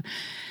write.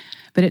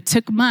 But it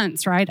took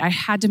months, right? I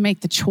had to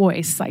make the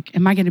choice. Like,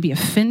 am I going to be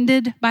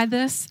offended by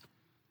this?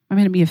 Am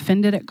I going to be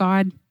offended at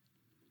God?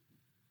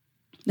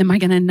 Am I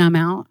going to numb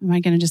out? Am I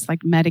going to just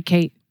like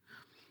medicate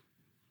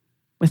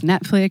with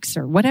Netflix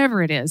or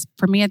whatever it is?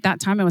 For me at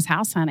that time, it was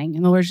house hunting.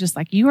 And the Lord's just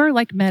like, you are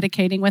like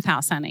medicating with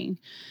house hunting.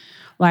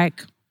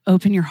 Like,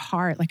 open your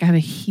heart. Like, I have a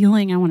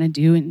healing I want to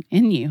do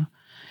in you.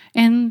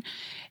 And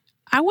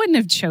I wouldn't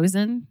have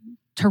chosen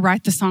to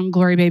write the song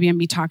Glory Baby and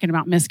be talking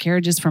about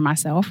miscarriages for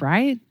myself,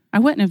 right? I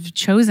wouldn't have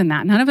chosen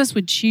that. None of us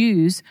would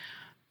choose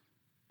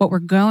what we're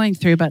going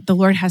through, but the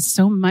Lord has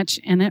so much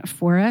in it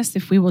for us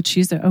if we will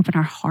choose to open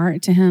our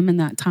heart to him in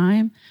that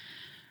time.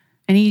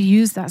 And he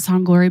used that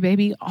song, Glory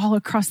Baby, all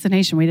across the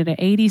nation. We did an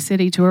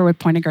 80-city tour with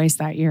Point of Grace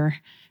that year.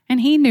 And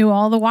he knew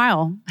all the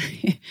while,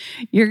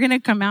 you're going to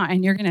come out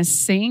and you're going to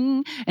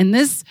sing, and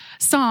this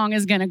song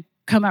is going to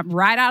come up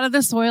right out of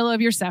the soil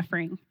of your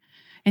suffering.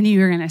 And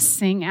you're going to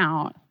sing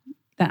out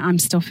that I'm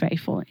still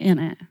faithful in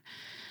it.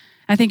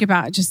 I think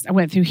about I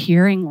went through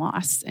hearing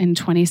loss in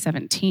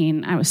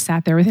 2017. I was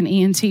sat there with an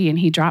ENT and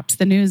he drops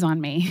the news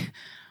on me.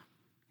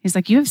 He's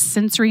like, you have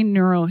sensory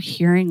neural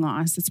hearing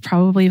loss. It's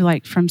probably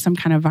like from some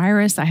kind of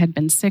virus. I had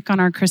been sick on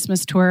our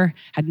Christmas tour,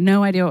 had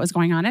no idea what was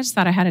going on. I just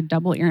thought I had a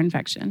double ear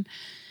infection.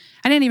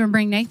 I didn't even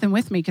bring Nathan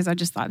with me because I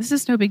just thought, this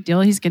is no big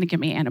deal. He's going to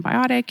give me an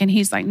antibiotic. And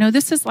he's like, no,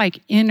 this is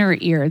like inner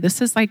ear. This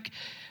is like,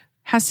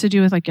 has to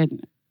do with like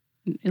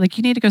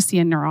you need to go see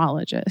a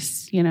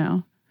neurologist,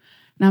 And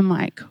I'm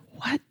like,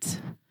 what?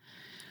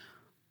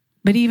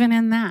 But even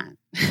in that,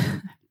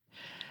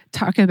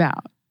 talk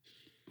about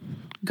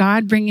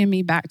God bringing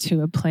me back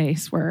to a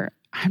place where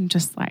I'm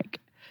just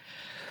like,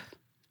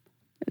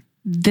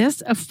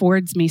 this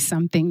affords me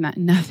something that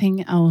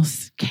nothing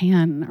else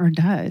can or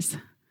does.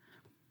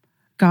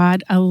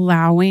 God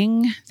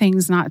allowing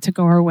things not to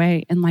go our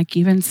way and like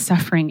even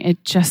suffering,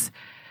 it's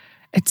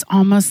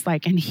almost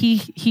like, and he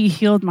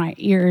healed my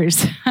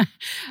ears.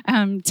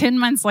 10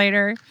 months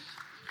later,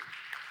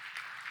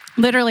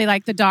 literally,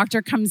 like the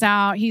doctor comes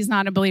out. He's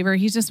not a believer.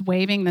 He's just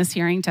waving this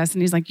hearing test.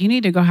 And he's like, you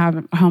need to go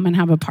home and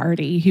have a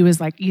party. He was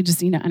like, you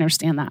just need to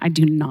understand that I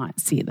do not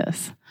see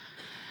this.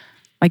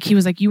 Like, he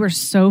was like, you are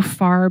so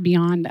far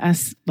beyond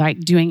us, like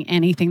doing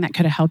anything that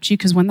could have helped you.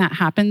 Because when that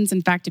happens,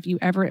 in fact, if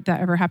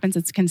that ever happens,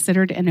 it's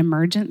considered an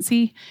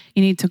emergency.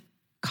 You need to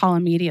call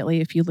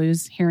immediately if you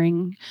lose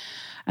hearing.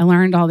 I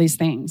learned all these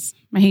things.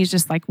 And he's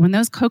just like, when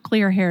those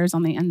cochlear hairs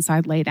on the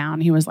inside lay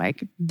down, he was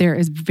like,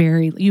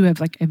 you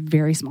have like a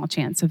very small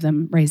chance of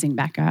them raising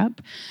back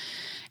up.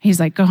 He's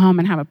like, go home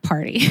and have a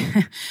party.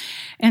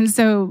 And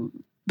so,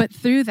 but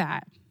through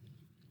that,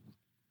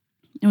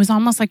 it was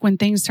almost like when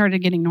things started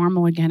getting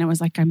normal again, it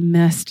was like I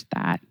missed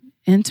that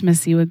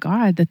intimacy with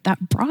God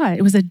that brought.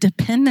 It was a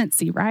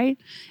dependency, right?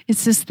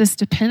 It's just this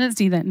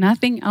dependency that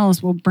nothing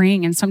else will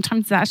bring. And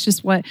sometimes it's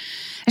just what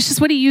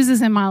he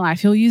uses in my life.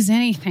 He'll use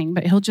anything,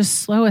 but he'll just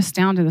slow us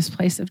down to this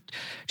place of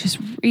just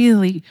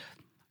really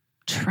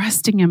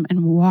trusting him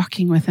and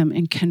walking with him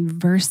and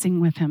conversing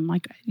with him,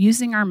 like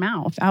using our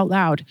mouth out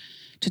loud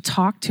to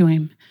talk to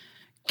him,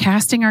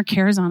 casting our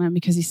cares on him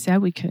because he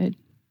said we could.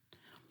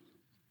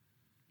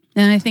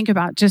 And I think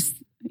about just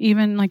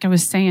even like I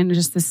was saying,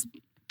 just this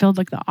filled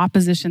like the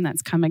opposition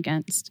that's come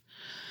against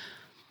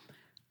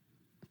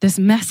this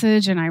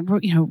message. And I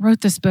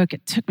wrote this book.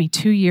 It took me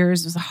 2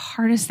 years. It was the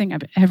hardest thing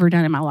I've ever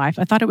done in my life.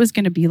 I thought it was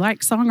going to be like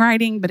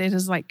songwriting, but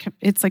it's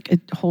like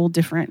a whole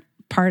different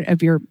part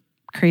of your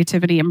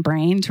creativity and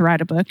brain to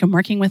write a book. I'm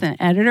working with an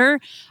editor.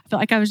 I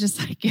felt like I was just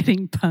like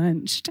getting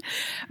punched.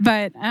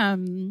 But,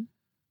 and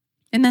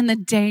then the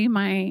day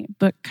my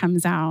book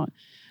comes out,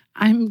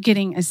 I'm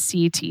getting a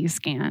CT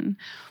scan,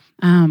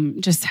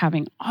 just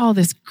having all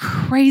this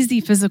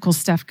crazy physical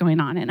stuff going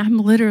on. And I'm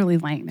literally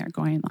laying there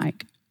going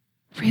like,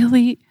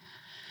 really?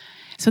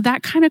 So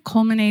that kind of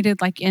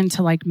culminated like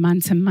into like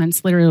months and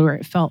months, literally, where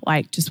it felt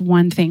like just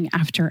one thing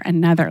after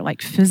another,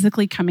 like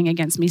physically coming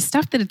against me,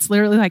 stuff that it's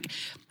literally like,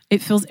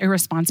 it feels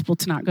irresponsible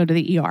to not go to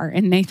the ER.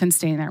 And Nathan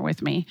staying there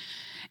with me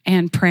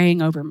and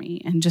praying over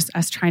me and just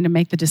us trying to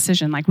make the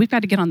decision. Like, we've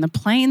got to get on the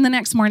plane the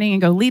next morning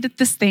and go lead at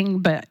this thing.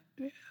 But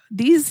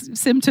these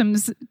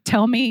symptoms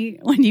tell me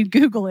when you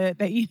Google it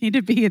that you need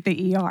to be at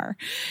the ER.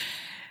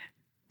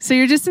 So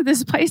you're just at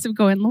this place of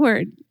going,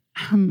 Lord,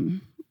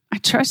 I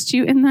trust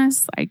you in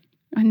this. Like,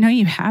 I know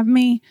you have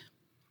me.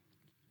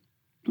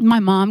 My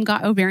mom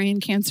got ovarian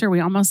cancer. We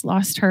almost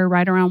lost her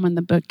right around when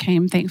the book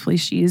came. Thankfully,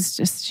 she's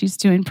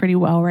doing pretty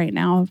well right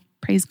now.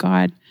 Praise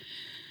God.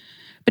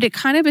 But it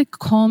kind of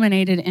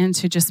culminated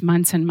into just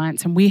months and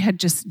months. And we had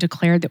just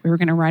declared that we were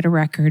going to write a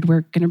record.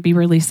 We're going to be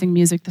releasing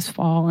music this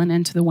fall and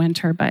into the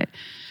winter. But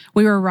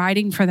we were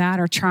writing for that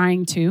or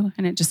trying to,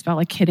 and it just felt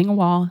like hitting a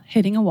wall.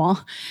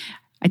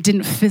 I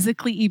didn't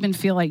physically even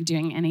feel like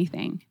doing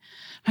anything.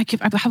 I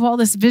have all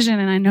this vision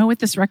and I know what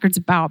this record's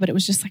about, but it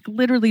was just like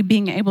literally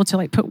being able to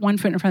like put one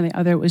foot in front of the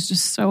other. It was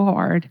just so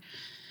hard.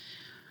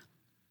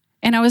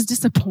 And I was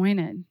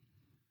disappointed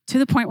to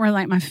the point where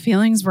like my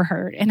feelings were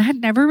hurt. And I had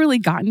never really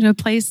gotten to a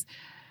place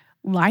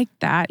like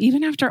that,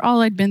 even after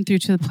all I'd been through,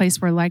 to the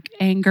place where like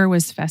anger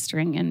was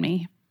festering in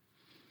me.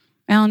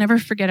 And I'll never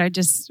forget,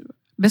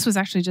 this was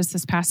actually just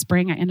this past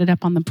spring. I ended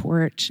up on the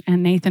porch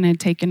and Nathan had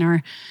taken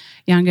our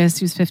youngest,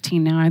 who's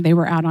 15 now,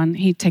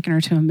 he'd taken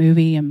her to a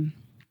movie, and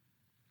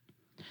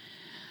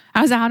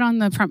I was out on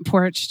the front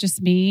porch,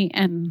 just me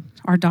and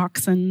our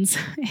dachshunds,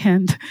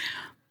 and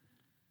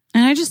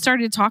I just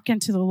started talking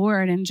to the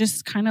Lord and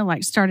just kind of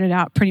like started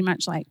out pretty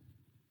much like,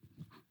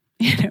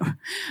 I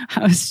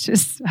was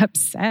just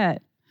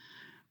upset.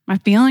 My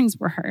feelings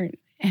were hurt,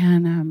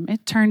 and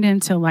it turned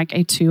into like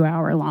a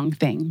 2-hour-long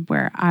thing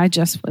where I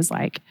just was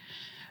like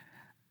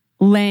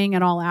laying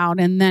it all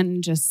out, and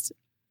then just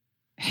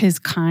his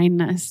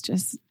kindness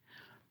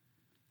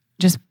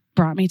just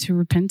brought me to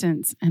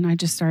repentance, and I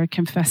just started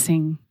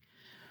confessing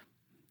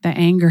the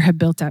anger had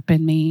built up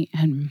in me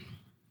and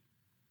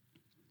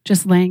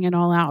just laying it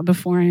all out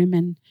before him.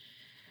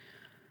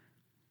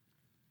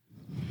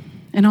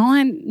 And all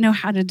I know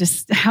how to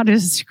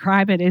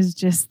describe it is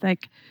just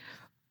like,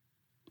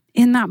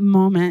 in that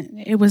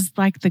moment, it was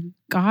like the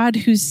God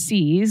who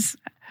sees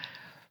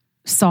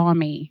saw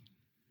me.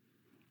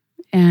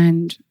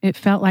 And it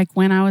felt like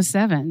when I was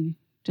 7,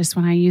 just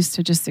when I used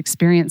to just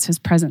experience his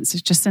presence,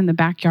 it's just in the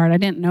backyard. I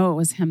didn't know it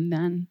was him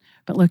then,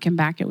 but looking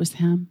back, it was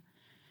him.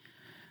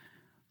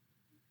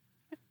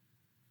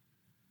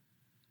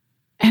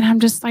 And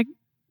I'm just like,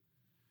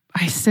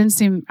 I sense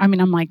him. I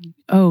mean, I'm like,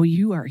 oh,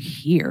 you are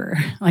here.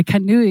 Like I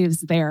knew he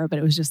was there, but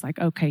it was just like,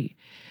 okay,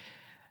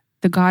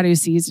 the God who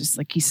sees, just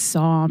like he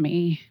saw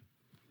me.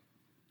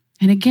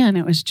 And again,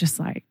 it was just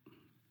like,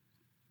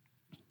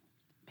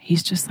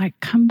 he's just like,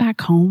 come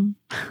back home.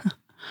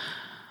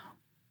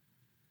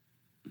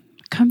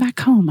 Come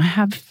back home. I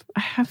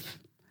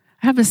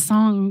have a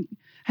song.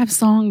 I have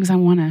songs I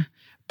want to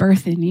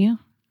birth in you.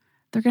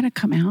 They're going to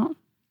come out.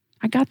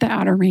 I got the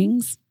outer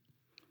rings.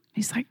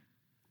 He's like,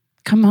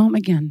 come home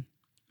again.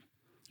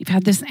 You've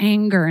had this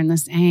anger and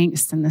this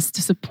angst and this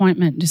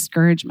disappointment,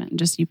 discouragement, and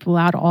just you pull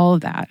out all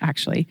of that.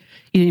 Actually,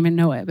 you didn't even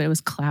know it, but it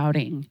was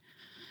clouding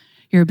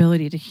your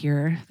ability to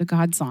hear the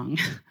God song.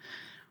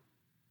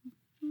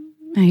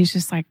 And he's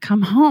just like,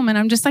 come home. And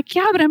I'm just like,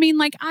 yeah, but I mean,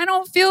 like, I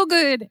don't feel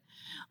good.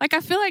 Like, I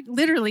feel like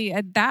literally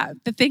at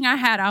the thing I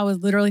had, I was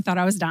literally thought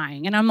I was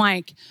dying. And I'm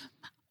like,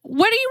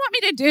 what do you want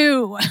me to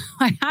do?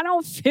 Like, I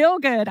don't feel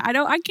good. I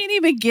can't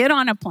even get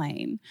on a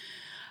plane.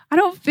 I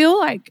don't feel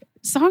like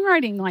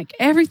songwriting, like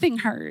everything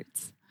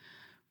hurts.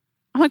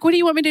 I'm like, what do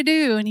you want me to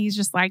do? And he's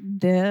just like,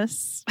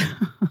 this.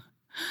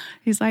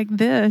 He's like,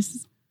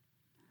 this.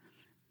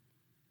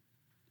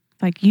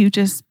 Like, you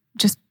just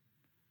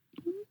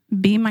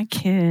be my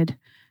kid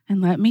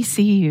and let me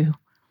see you.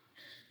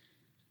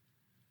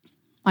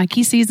 Like,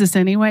 he sees us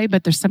anyway,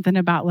 but there's something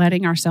about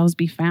letting ourselves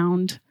be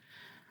found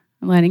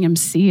and letting him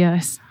see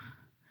us.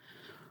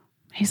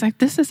 He's like,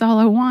 this is all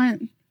I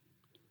want.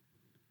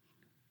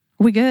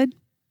 We good?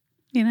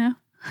 You know?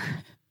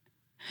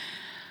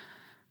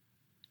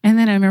 And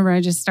then I remember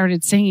I just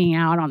started singing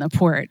out on the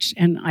porch.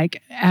 And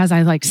like, as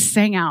I like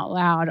sang out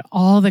loud,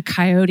 all the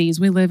coyotes,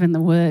 we live in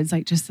the woods,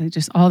 like just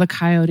all the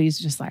coyotes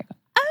just like,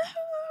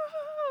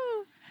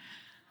 oh.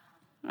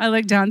 I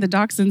looked down at the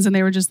dachshunds and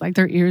they were just like,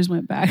 their ears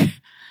went back.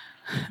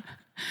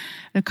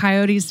 The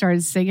coyotes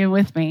started singing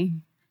with me.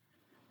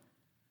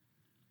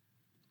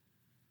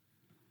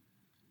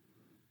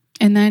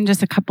 And then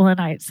just a couple of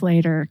nights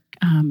later,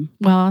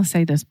 I'll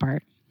say this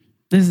part.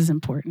 This is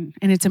important.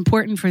 And it's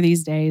important for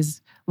these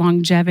days.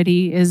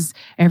 Longevity is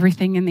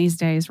everything in these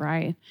days,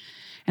 right?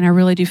 And I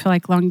really do feel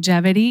like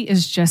longevity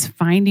is just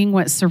finding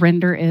what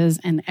surrender is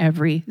in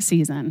every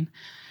season.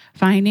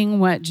 Finding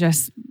what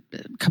just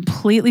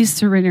completely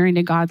surrendering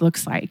to God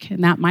looks like.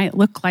 And that might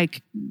look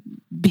like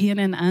being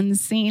in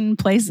unseen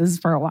places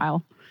for a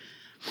while.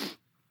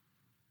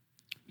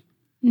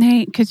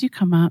 Nate, could you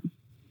come up?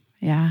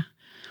 Yeah.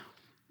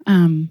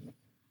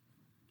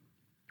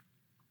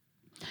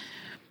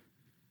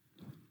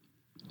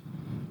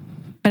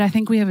 But I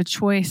think we have a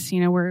choice,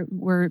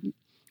 we're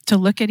to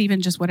look at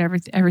even just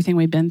everything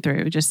we've been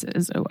through, just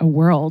as a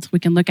world. We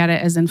can look at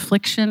it as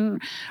infliction,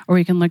 or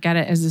we can look at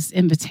it as this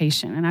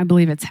invitation. And I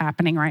believe it's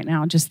happening right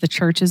now. Just the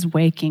church is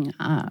waking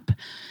up.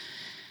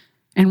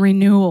 And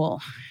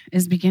renewal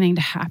is beginning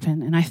to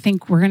happen. And I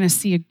think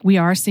we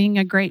are seeing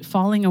a great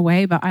falling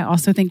away, but I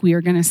also think we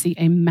are going to see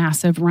a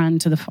massive run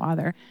to the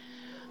Father.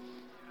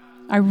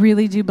 I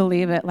really do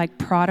believe it, like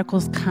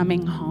prodigals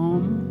coming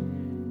home.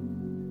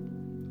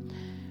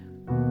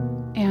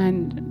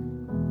 And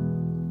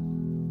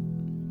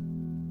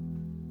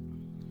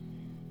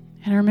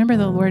I remember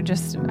the Lord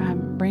just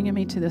bringing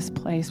me to this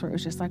place where it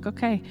was just like,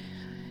 okay,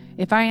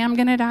 if I am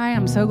going to die,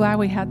 I'm so glad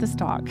we had this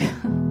talk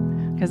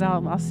because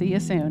I'll see you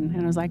soon.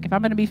 And I was like, if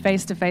I'm going to be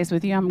face to face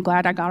with you, I'm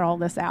glad I got all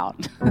this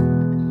out.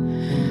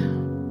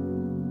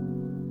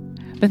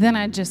 But then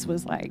I just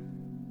was like,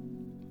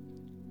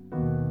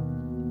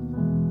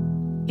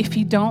 if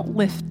you don't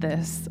lift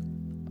this,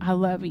 I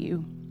love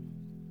you.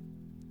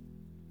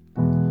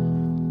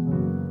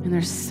 And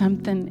there's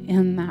something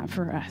in that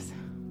for us.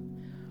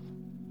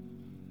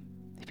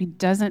 If he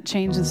doesn't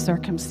change the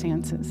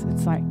circumstances,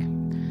 it's like,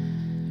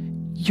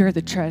 you're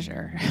the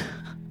treasure.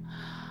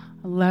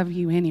 I love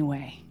you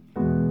anyway.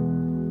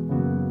 And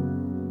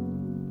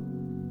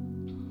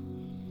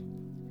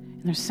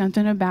there's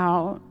something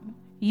about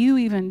you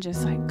even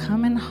just like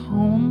coming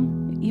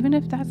home, even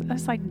if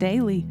that's like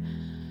daily,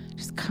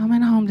 just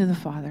coming home to the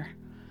Father.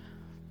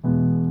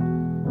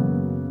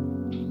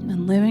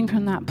 And living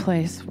from that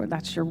place where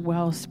that's your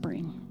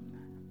wellspring.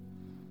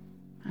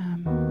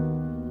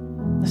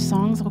 The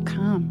songs will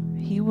come.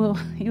 He will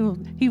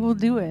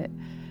do it.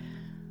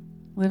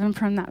 Living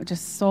from that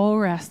just soul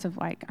rest of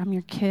like, I'm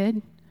your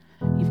kid.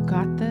 You've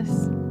got this.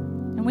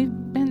 And we've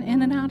been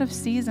in and out of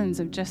seasons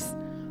of just,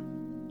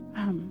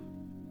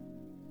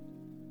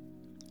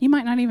 you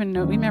might not even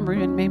know,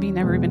 maybe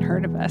never even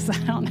heard of us. I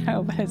don't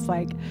know, but it's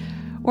like,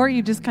 or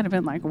you've just kind of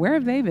been like, where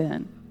have they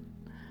been?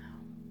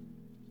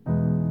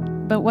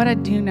 But what I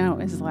do know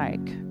is like,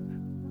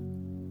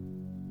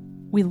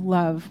 we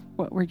love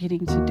what we're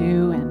getting to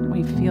do, and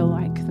we feel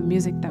like the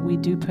music that we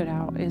do put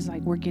out is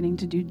like we're getting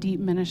to do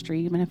deep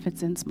ministry, even if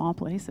it's in small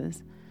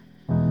places.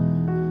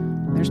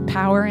 There's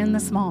power in the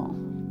small.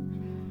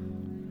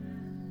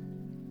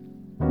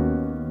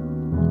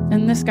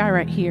 And this guy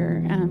right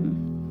here,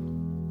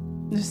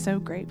 I'm just so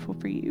grateful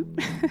for you.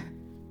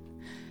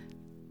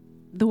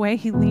 The way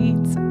he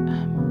leads,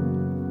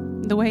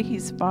 the way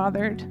he's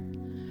fathered.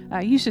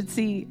 You should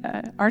see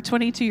our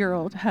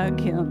 22-year-old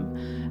hug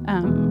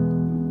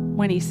him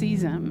when he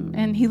sees him.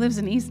 And he lives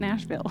in East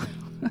Nashville.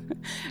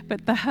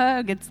 But the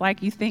hug, it's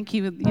like you think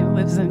he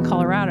lives in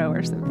Colorado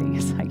or something.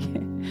 It's like,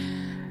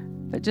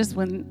 but just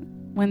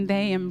when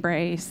they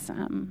embrace,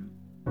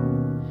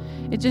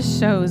 it just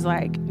shows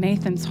like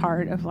Nathan's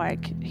heart of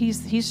like,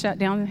 he's shut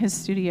down his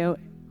studio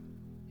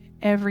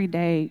every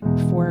day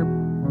for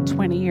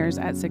 20 years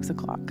at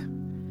 6:00.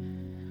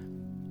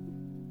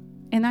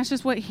 And that's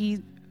just what he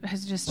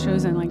has just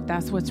chosen. Like,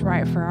 that's what's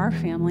right for our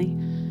family.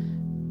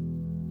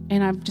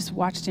 And I've just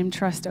watched him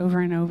trust over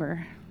and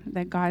over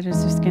that God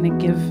is just going to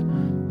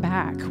give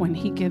back when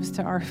he gives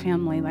to our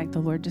family, like the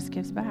Lord just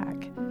gives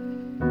back.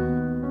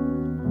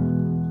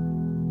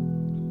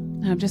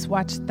 And I've just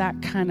watched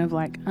that kind of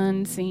like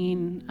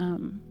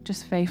unseen,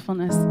 just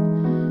faithfulness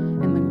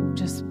in the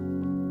just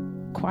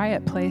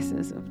quiet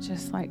places of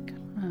just like,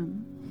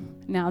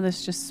 now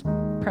this just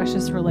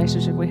precious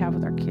relationship we have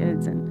with our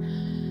kids and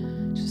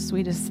just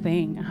sweetest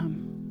thing.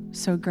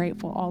 So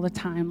grateful all the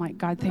time. Like,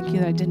 God, thank you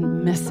that I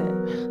didn't miss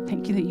it.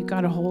 Thank you that you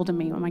got a hold of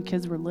me when my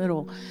kids were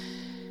little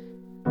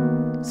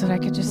so that I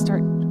could just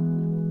start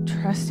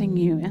trusting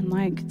you and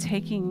like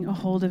taking a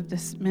hold of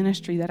this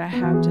ministry that I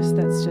have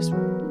that's just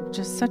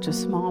such a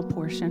small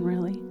portion,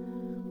 really.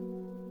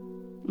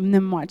 And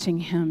then watching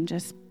him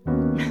just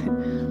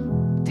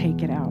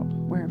take it out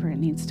wherever it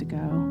needs to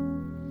go.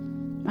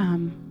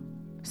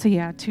 So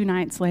yeah, 2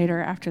 nights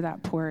later after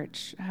that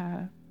porch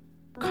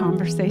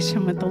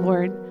conversation with the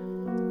Lord,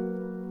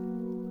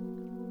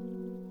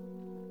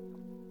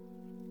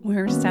 we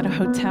were just at a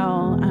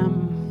hotel,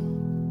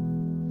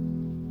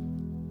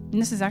 and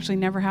this has actually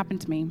never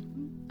happened to me,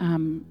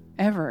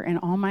 ever in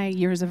all my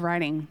years of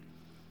writing.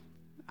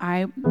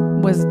 I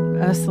was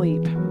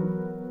asleep,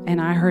 and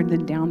I heard the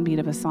downbeat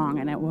of a song,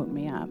 and it woke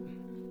me up.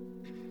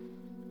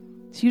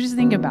 So you just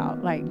think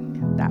about, like,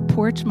 that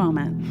porch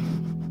moment.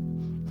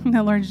 And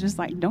the Lord's just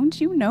like,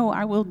 don't you know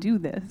I will do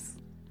this?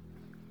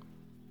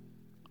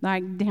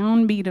 Like,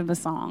 downbeat of a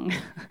song.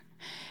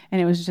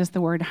 And it was just the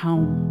word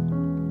home.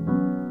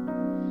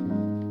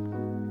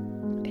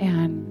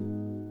 And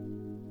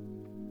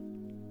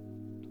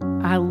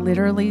I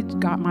literally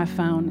got my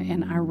phone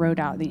and I wrote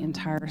out the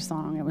entire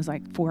song. It was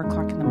like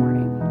 4:00 in the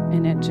morning,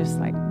 and it just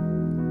like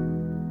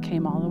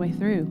came all the way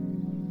through.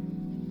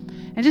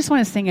 I just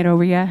want to sing it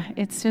over you.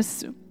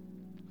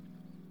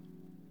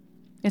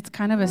 It's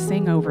kind of a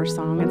sing-over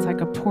song. It's like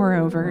a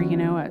pour-over,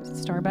 at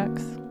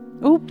Starbucks.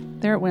 Oh,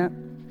 there it went.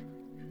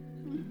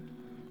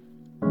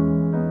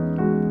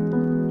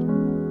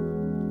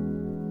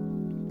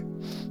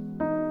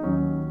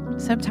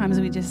 Sometimes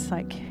we just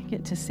like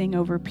get to sing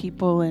over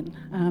people, and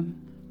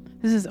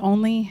we've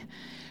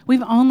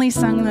only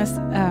sung this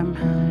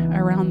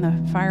around the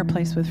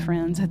fireplace with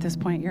friends. At this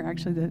point,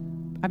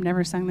 I've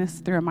never sung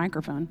this through a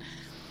microphone.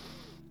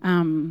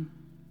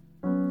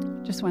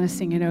 Just want to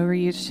sing it over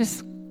you. It's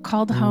just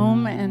called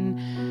home,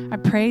 and I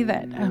pray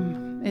that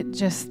it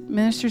just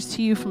ministers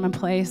to you from a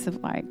place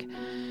of like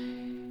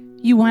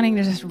you wanting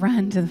to just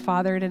run to the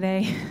Father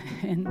today.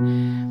 And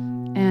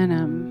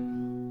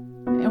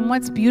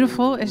what's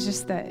beautiful is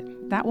just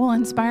that will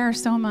inspire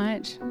so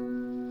much.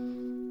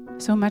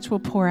 So much will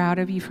pour out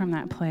of you from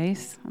that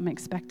place. I'm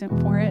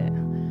expectant for it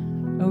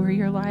over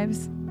your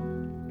lives.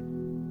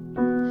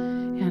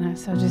 And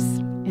so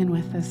just end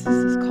with this. This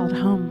is called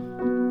Home.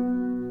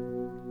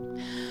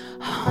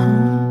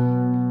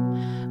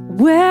 Home,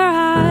 where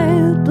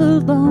I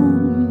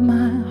belong,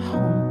 my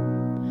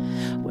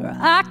home, where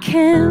I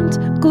can't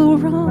go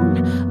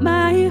wrong,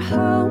 my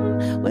home,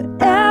 where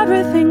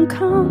everything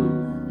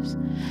comes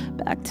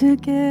back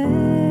together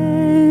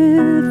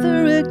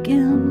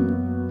again,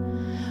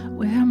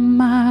 where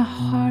my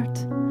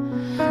heart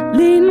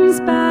leans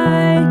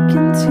back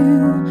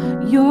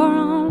into your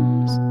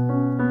arms,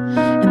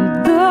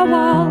 and the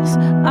walls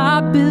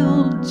I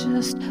build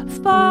just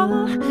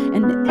fall,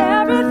 and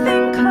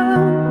everything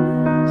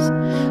comes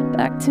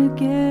back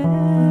together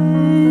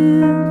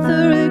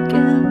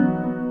again,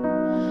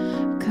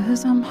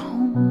 'cause I'm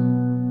home.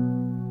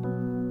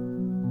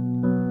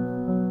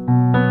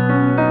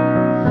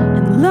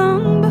 And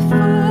long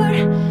before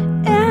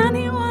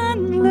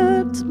anyone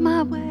looked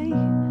my way,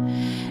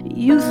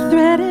 you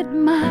threaded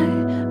my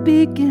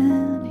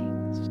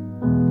beginnings.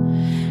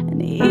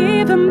 And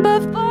even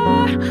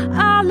before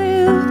I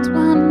lived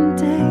one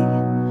day,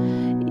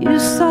 you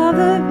saw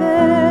the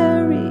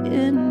very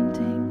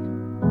ending.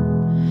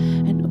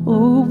 And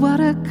oh, what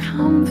a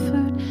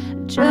comfort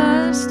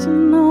just to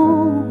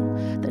know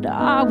that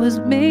I was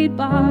made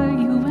by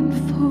you and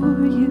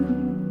for you.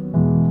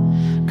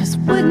 'Cause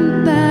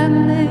wouldn't that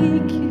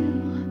make you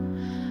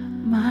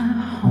my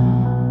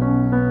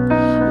home?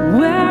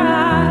 Where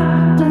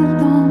I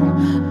belong,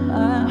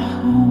 my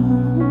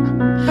home,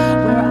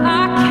 where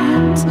I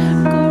can't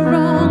go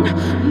wrong,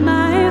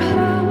 my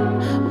home,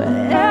 where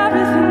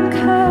everything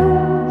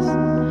comes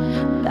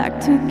back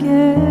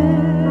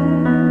together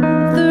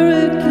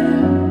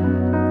again,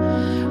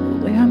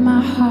 where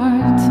my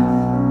heart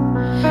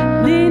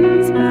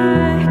leans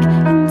back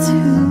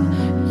into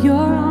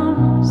your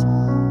arms,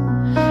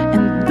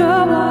 and the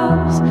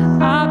walls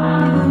I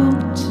built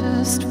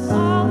just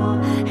fall,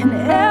 and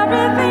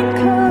everything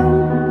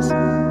comes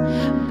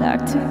back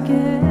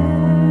together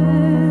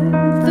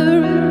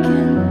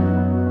again,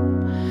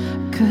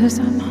 'cause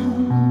I'm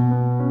home.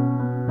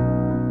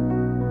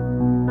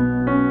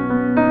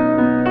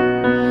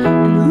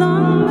 And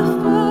long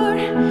before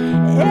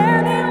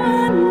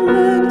anyone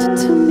looked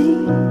to me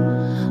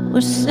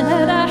or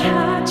said I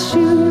had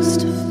shoes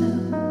to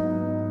fill,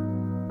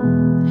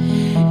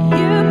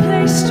 you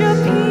placed your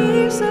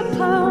peace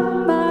upon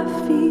my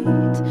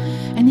feet,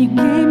 and you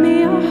gave me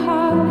a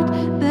heart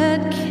that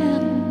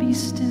can be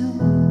still.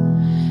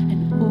 And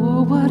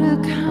oh, what a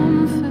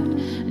comfort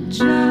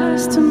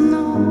just to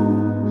know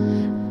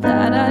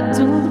that I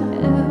don't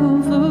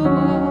ever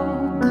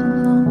walk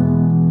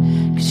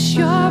alone, 'cause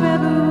you're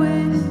ever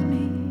with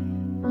me.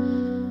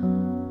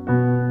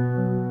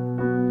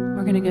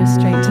 We're gonna go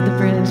straight to the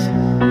bridge.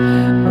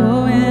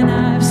 Oh, and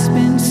I've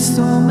spent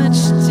so much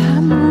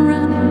time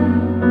running,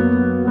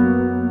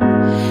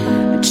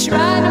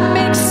 trying to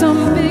make some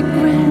big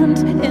grand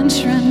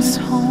entrance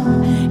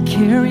home,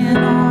 carrying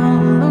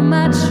all of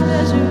my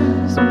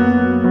treasures.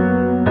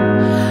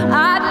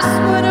 I just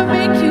want to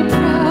make you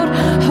proud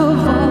of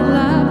all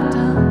I've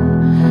done,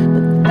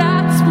 but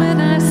that's when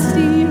I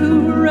see you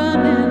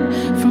running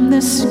from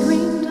the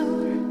screen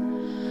door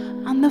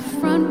on the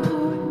front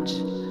porch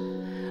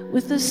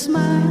with a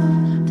smile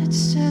that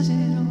says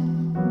it all,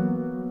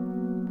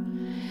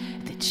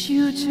 that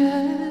you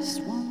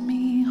just want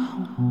me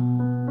home.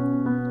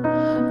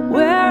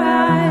 Where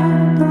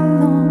I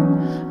belong,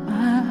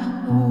 my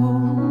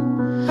home,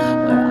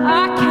 where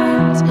I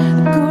can't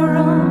go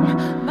wrong,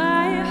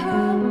 my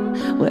home,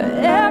 where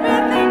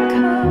everything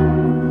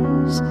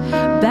comes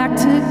back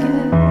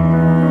together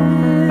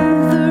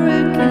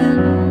again,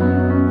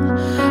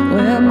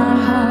 where my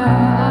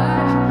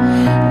heart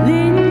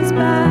leans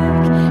back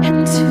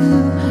into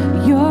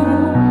your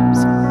arms,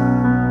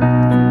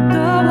 and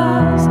the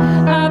walls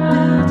I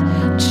built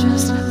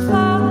just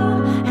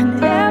fall, and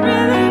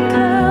everything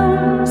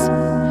comes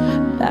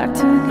back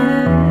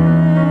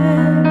together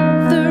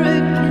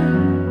again,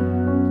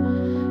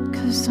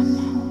 'cause I'm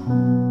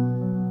home.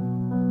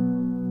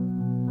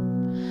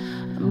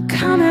 I'm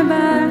coming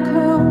back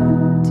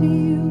home to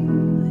you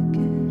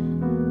again,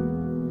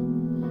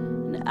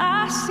 and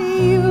I see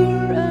you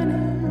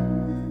running.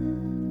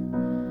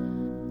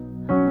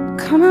 I'm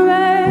coming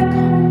back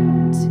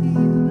home to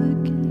you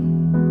again.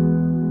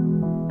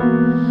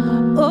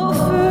 Oh,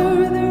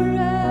 further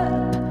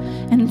up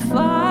and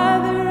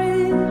farther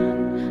in,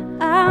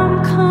 I'm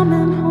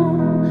coming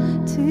home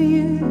to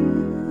you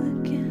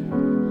again.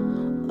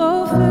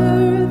 Oh,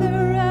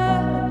 further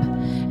up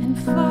and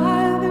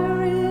farther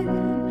in,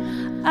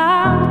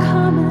 I'm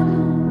coming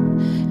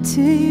home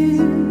to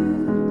you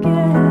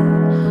again.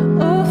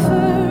 Oh,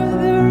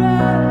 further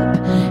up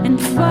and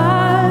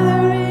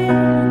farther in,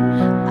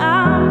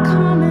 I'm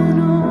coming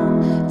home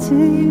to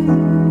you.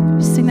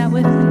 Sing that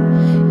with me.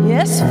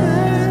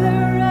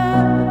 further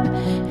up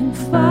and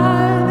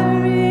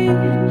farther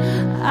in.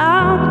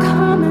 I'm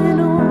coming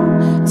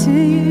on to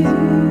you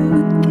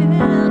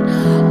again.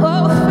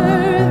 Oh,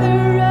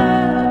 further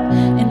up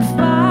and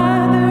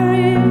farther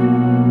in.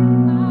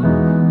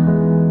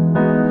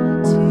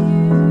 To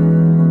you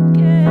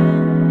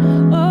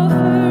again. Oh,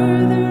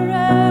 further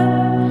up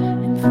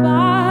and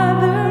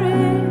farther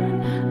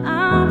in.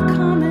 I'm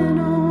coming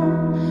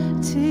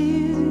on to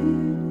you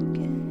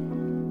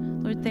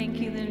again. Lord, thank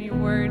you that in your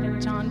word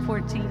in John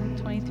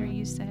 14:23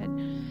 you said,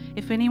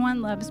 if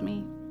anyone loves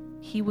me,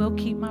 he will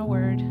keep my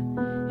word,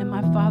 and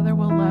my Father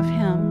will love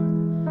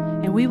him,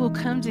 and we will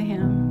come to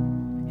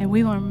him, and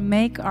we will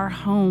make our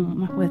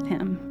home with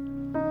him.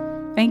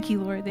 Thank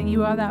you, Lord, that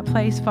you are that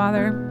place,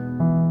 Father.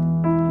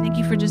 Thank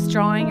you for just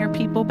drawing your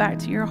people back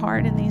to your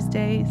heart in these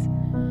days.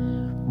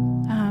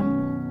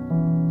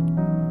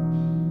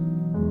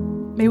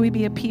 May we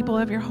be a people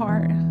of your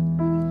heart,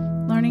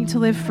 learning to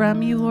live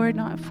from you, Lord,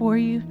 not for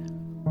you.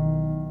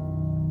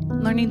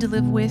 Learning to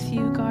live with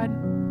you, God.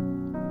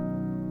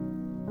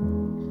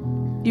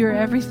 You're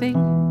everything.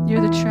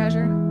 You're the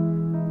treasure.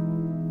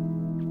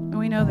 And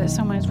we know that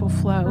so much will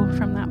flow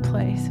from that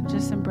place of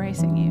just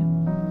embracing you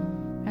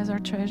as our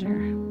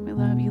treasure. We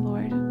love you,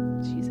 Lord.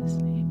 In Jesus'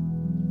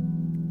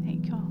 name.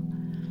 Thank y'all.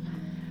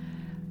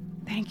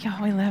 Thank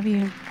y'all. We love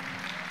you.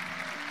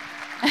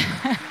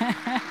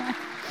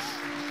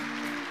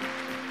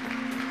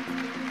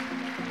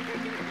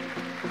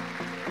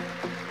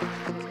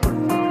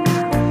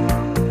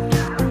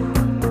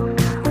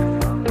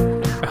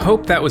 I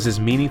hope that was as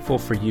meaningful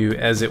for you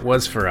as it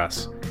was for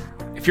us.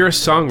 If you're a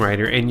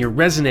songwriter and you're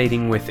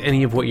resonating with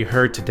any of what you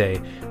heard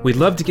today, we'd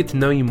love to get to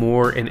know you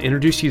more and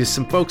introduce you to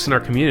some folks in our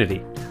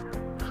community.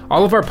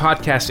 All of our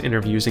podcast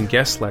interviews and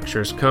guest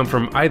lectures come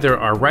from either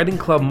our Writing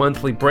Club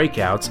monthly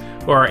breakouts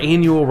or our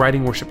annual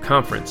Writing Worship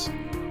Conference.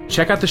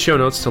 Check out the show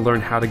notes to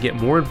learn how to get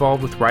more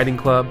involved with Writing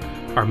Club,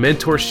 our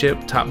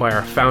mentorship taught by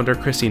our founder,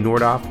 Chrissy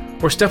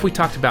Nordoff, or stuff we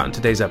talked about in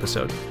today's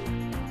episode.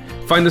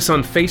 Find us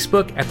on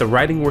Facebook at the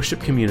Writing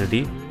Worship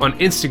Community, on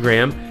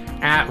Instagram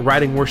at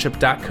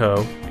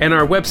writingworship.co, and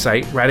our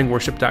website,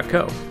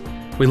 writingworship.co.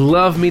 We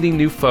love meeting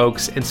new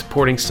folks and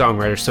supporting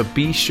songwriters, so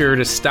be sure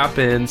to stop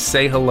in,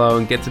 say hello,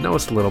 and get to know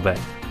us a little bit.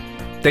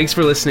 Thanks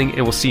for listening,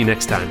 and we'll see you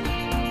next time.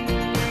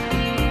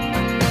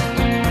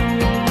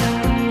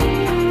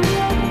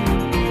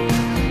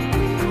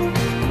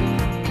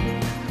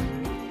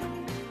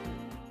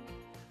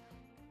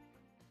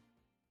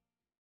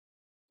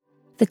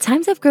 The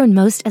times I've grown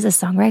most as a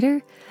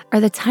songwriter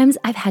are the times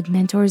I've had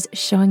mentors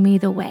showing me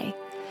the way.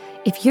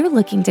 If you're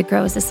looking to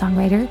grow as a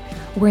songwriter,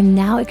 we're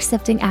now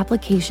accepting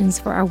applications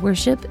for our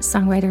Worship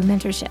Songwriter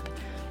Mentorship.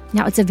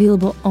 Now, it's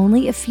available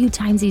only a few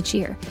times each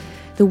year.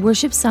 The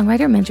Worship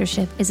Songwriter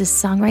Mentorship is a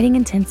songwriting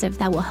intensive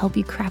that will help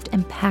you craft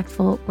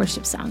impactful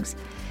worship songs.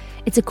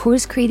 It's a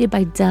course created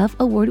by Dove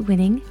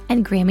Award-winning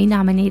and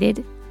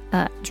Grammy-nominated,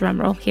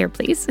 drumroll here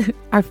please,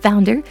 our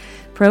founder,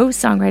 pro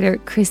songwriter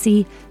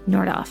Chrissy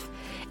Nordoff.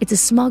 It's a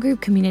small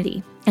group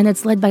community, and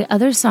it's led by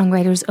other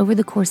songwriters over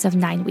the course of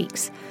 9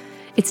 weeks.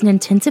 It's an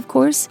intensive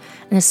course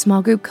and a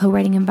small group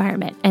co-writing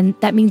environment, and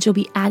that means you'll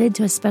be added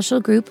to a special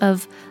group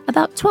of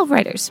about 12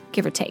 writers,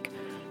 give or take.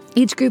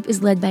 Each group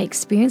is led by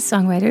experienced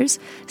songwriters,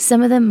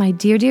 some of them my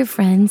dear, dear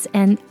friends,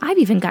 and I've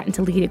even gotten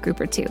to lead a group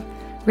or two.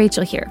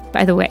 Rachel here,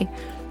 by the way.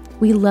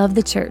 We love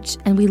the church,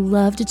 and we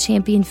love to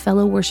champion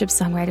fellow worship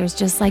songwriters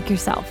just like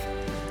yourself.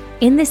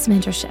 In this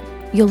mentorship,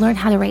 you'll learn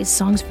how to write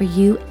songs for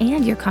you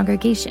and your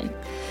congregation.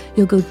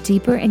 You'll go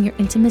deeper in your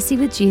intimacy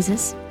with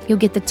Jesus. You'll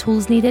get the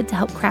tools needed to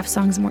help craft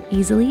songs more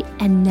easily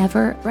and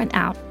never run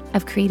out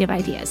of creative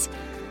ideas.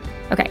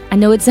 Okay, I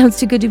know it sounds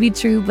too good to be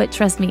true, but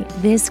trust me,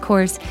 this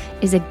course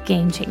is a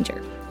game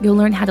changer. You'll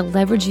learn how to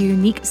leverage your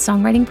unique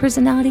songwriting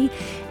personality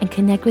and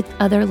connect with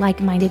other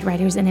like-minded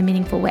writers in a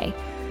meaningful way.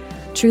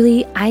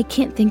 Truly, I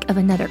can't think of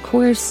another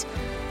course,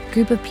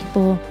 group of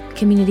people,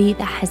 community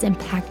that has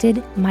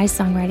impacted my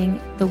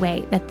songwriting the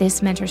way that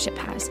this mentorship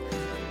has.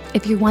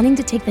 If you're wanting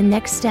to take the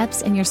next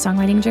steps in your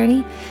songwriting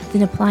journey,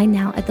 then apply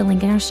now at the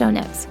link in our show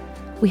notes.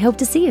 We hope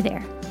to see you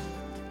there.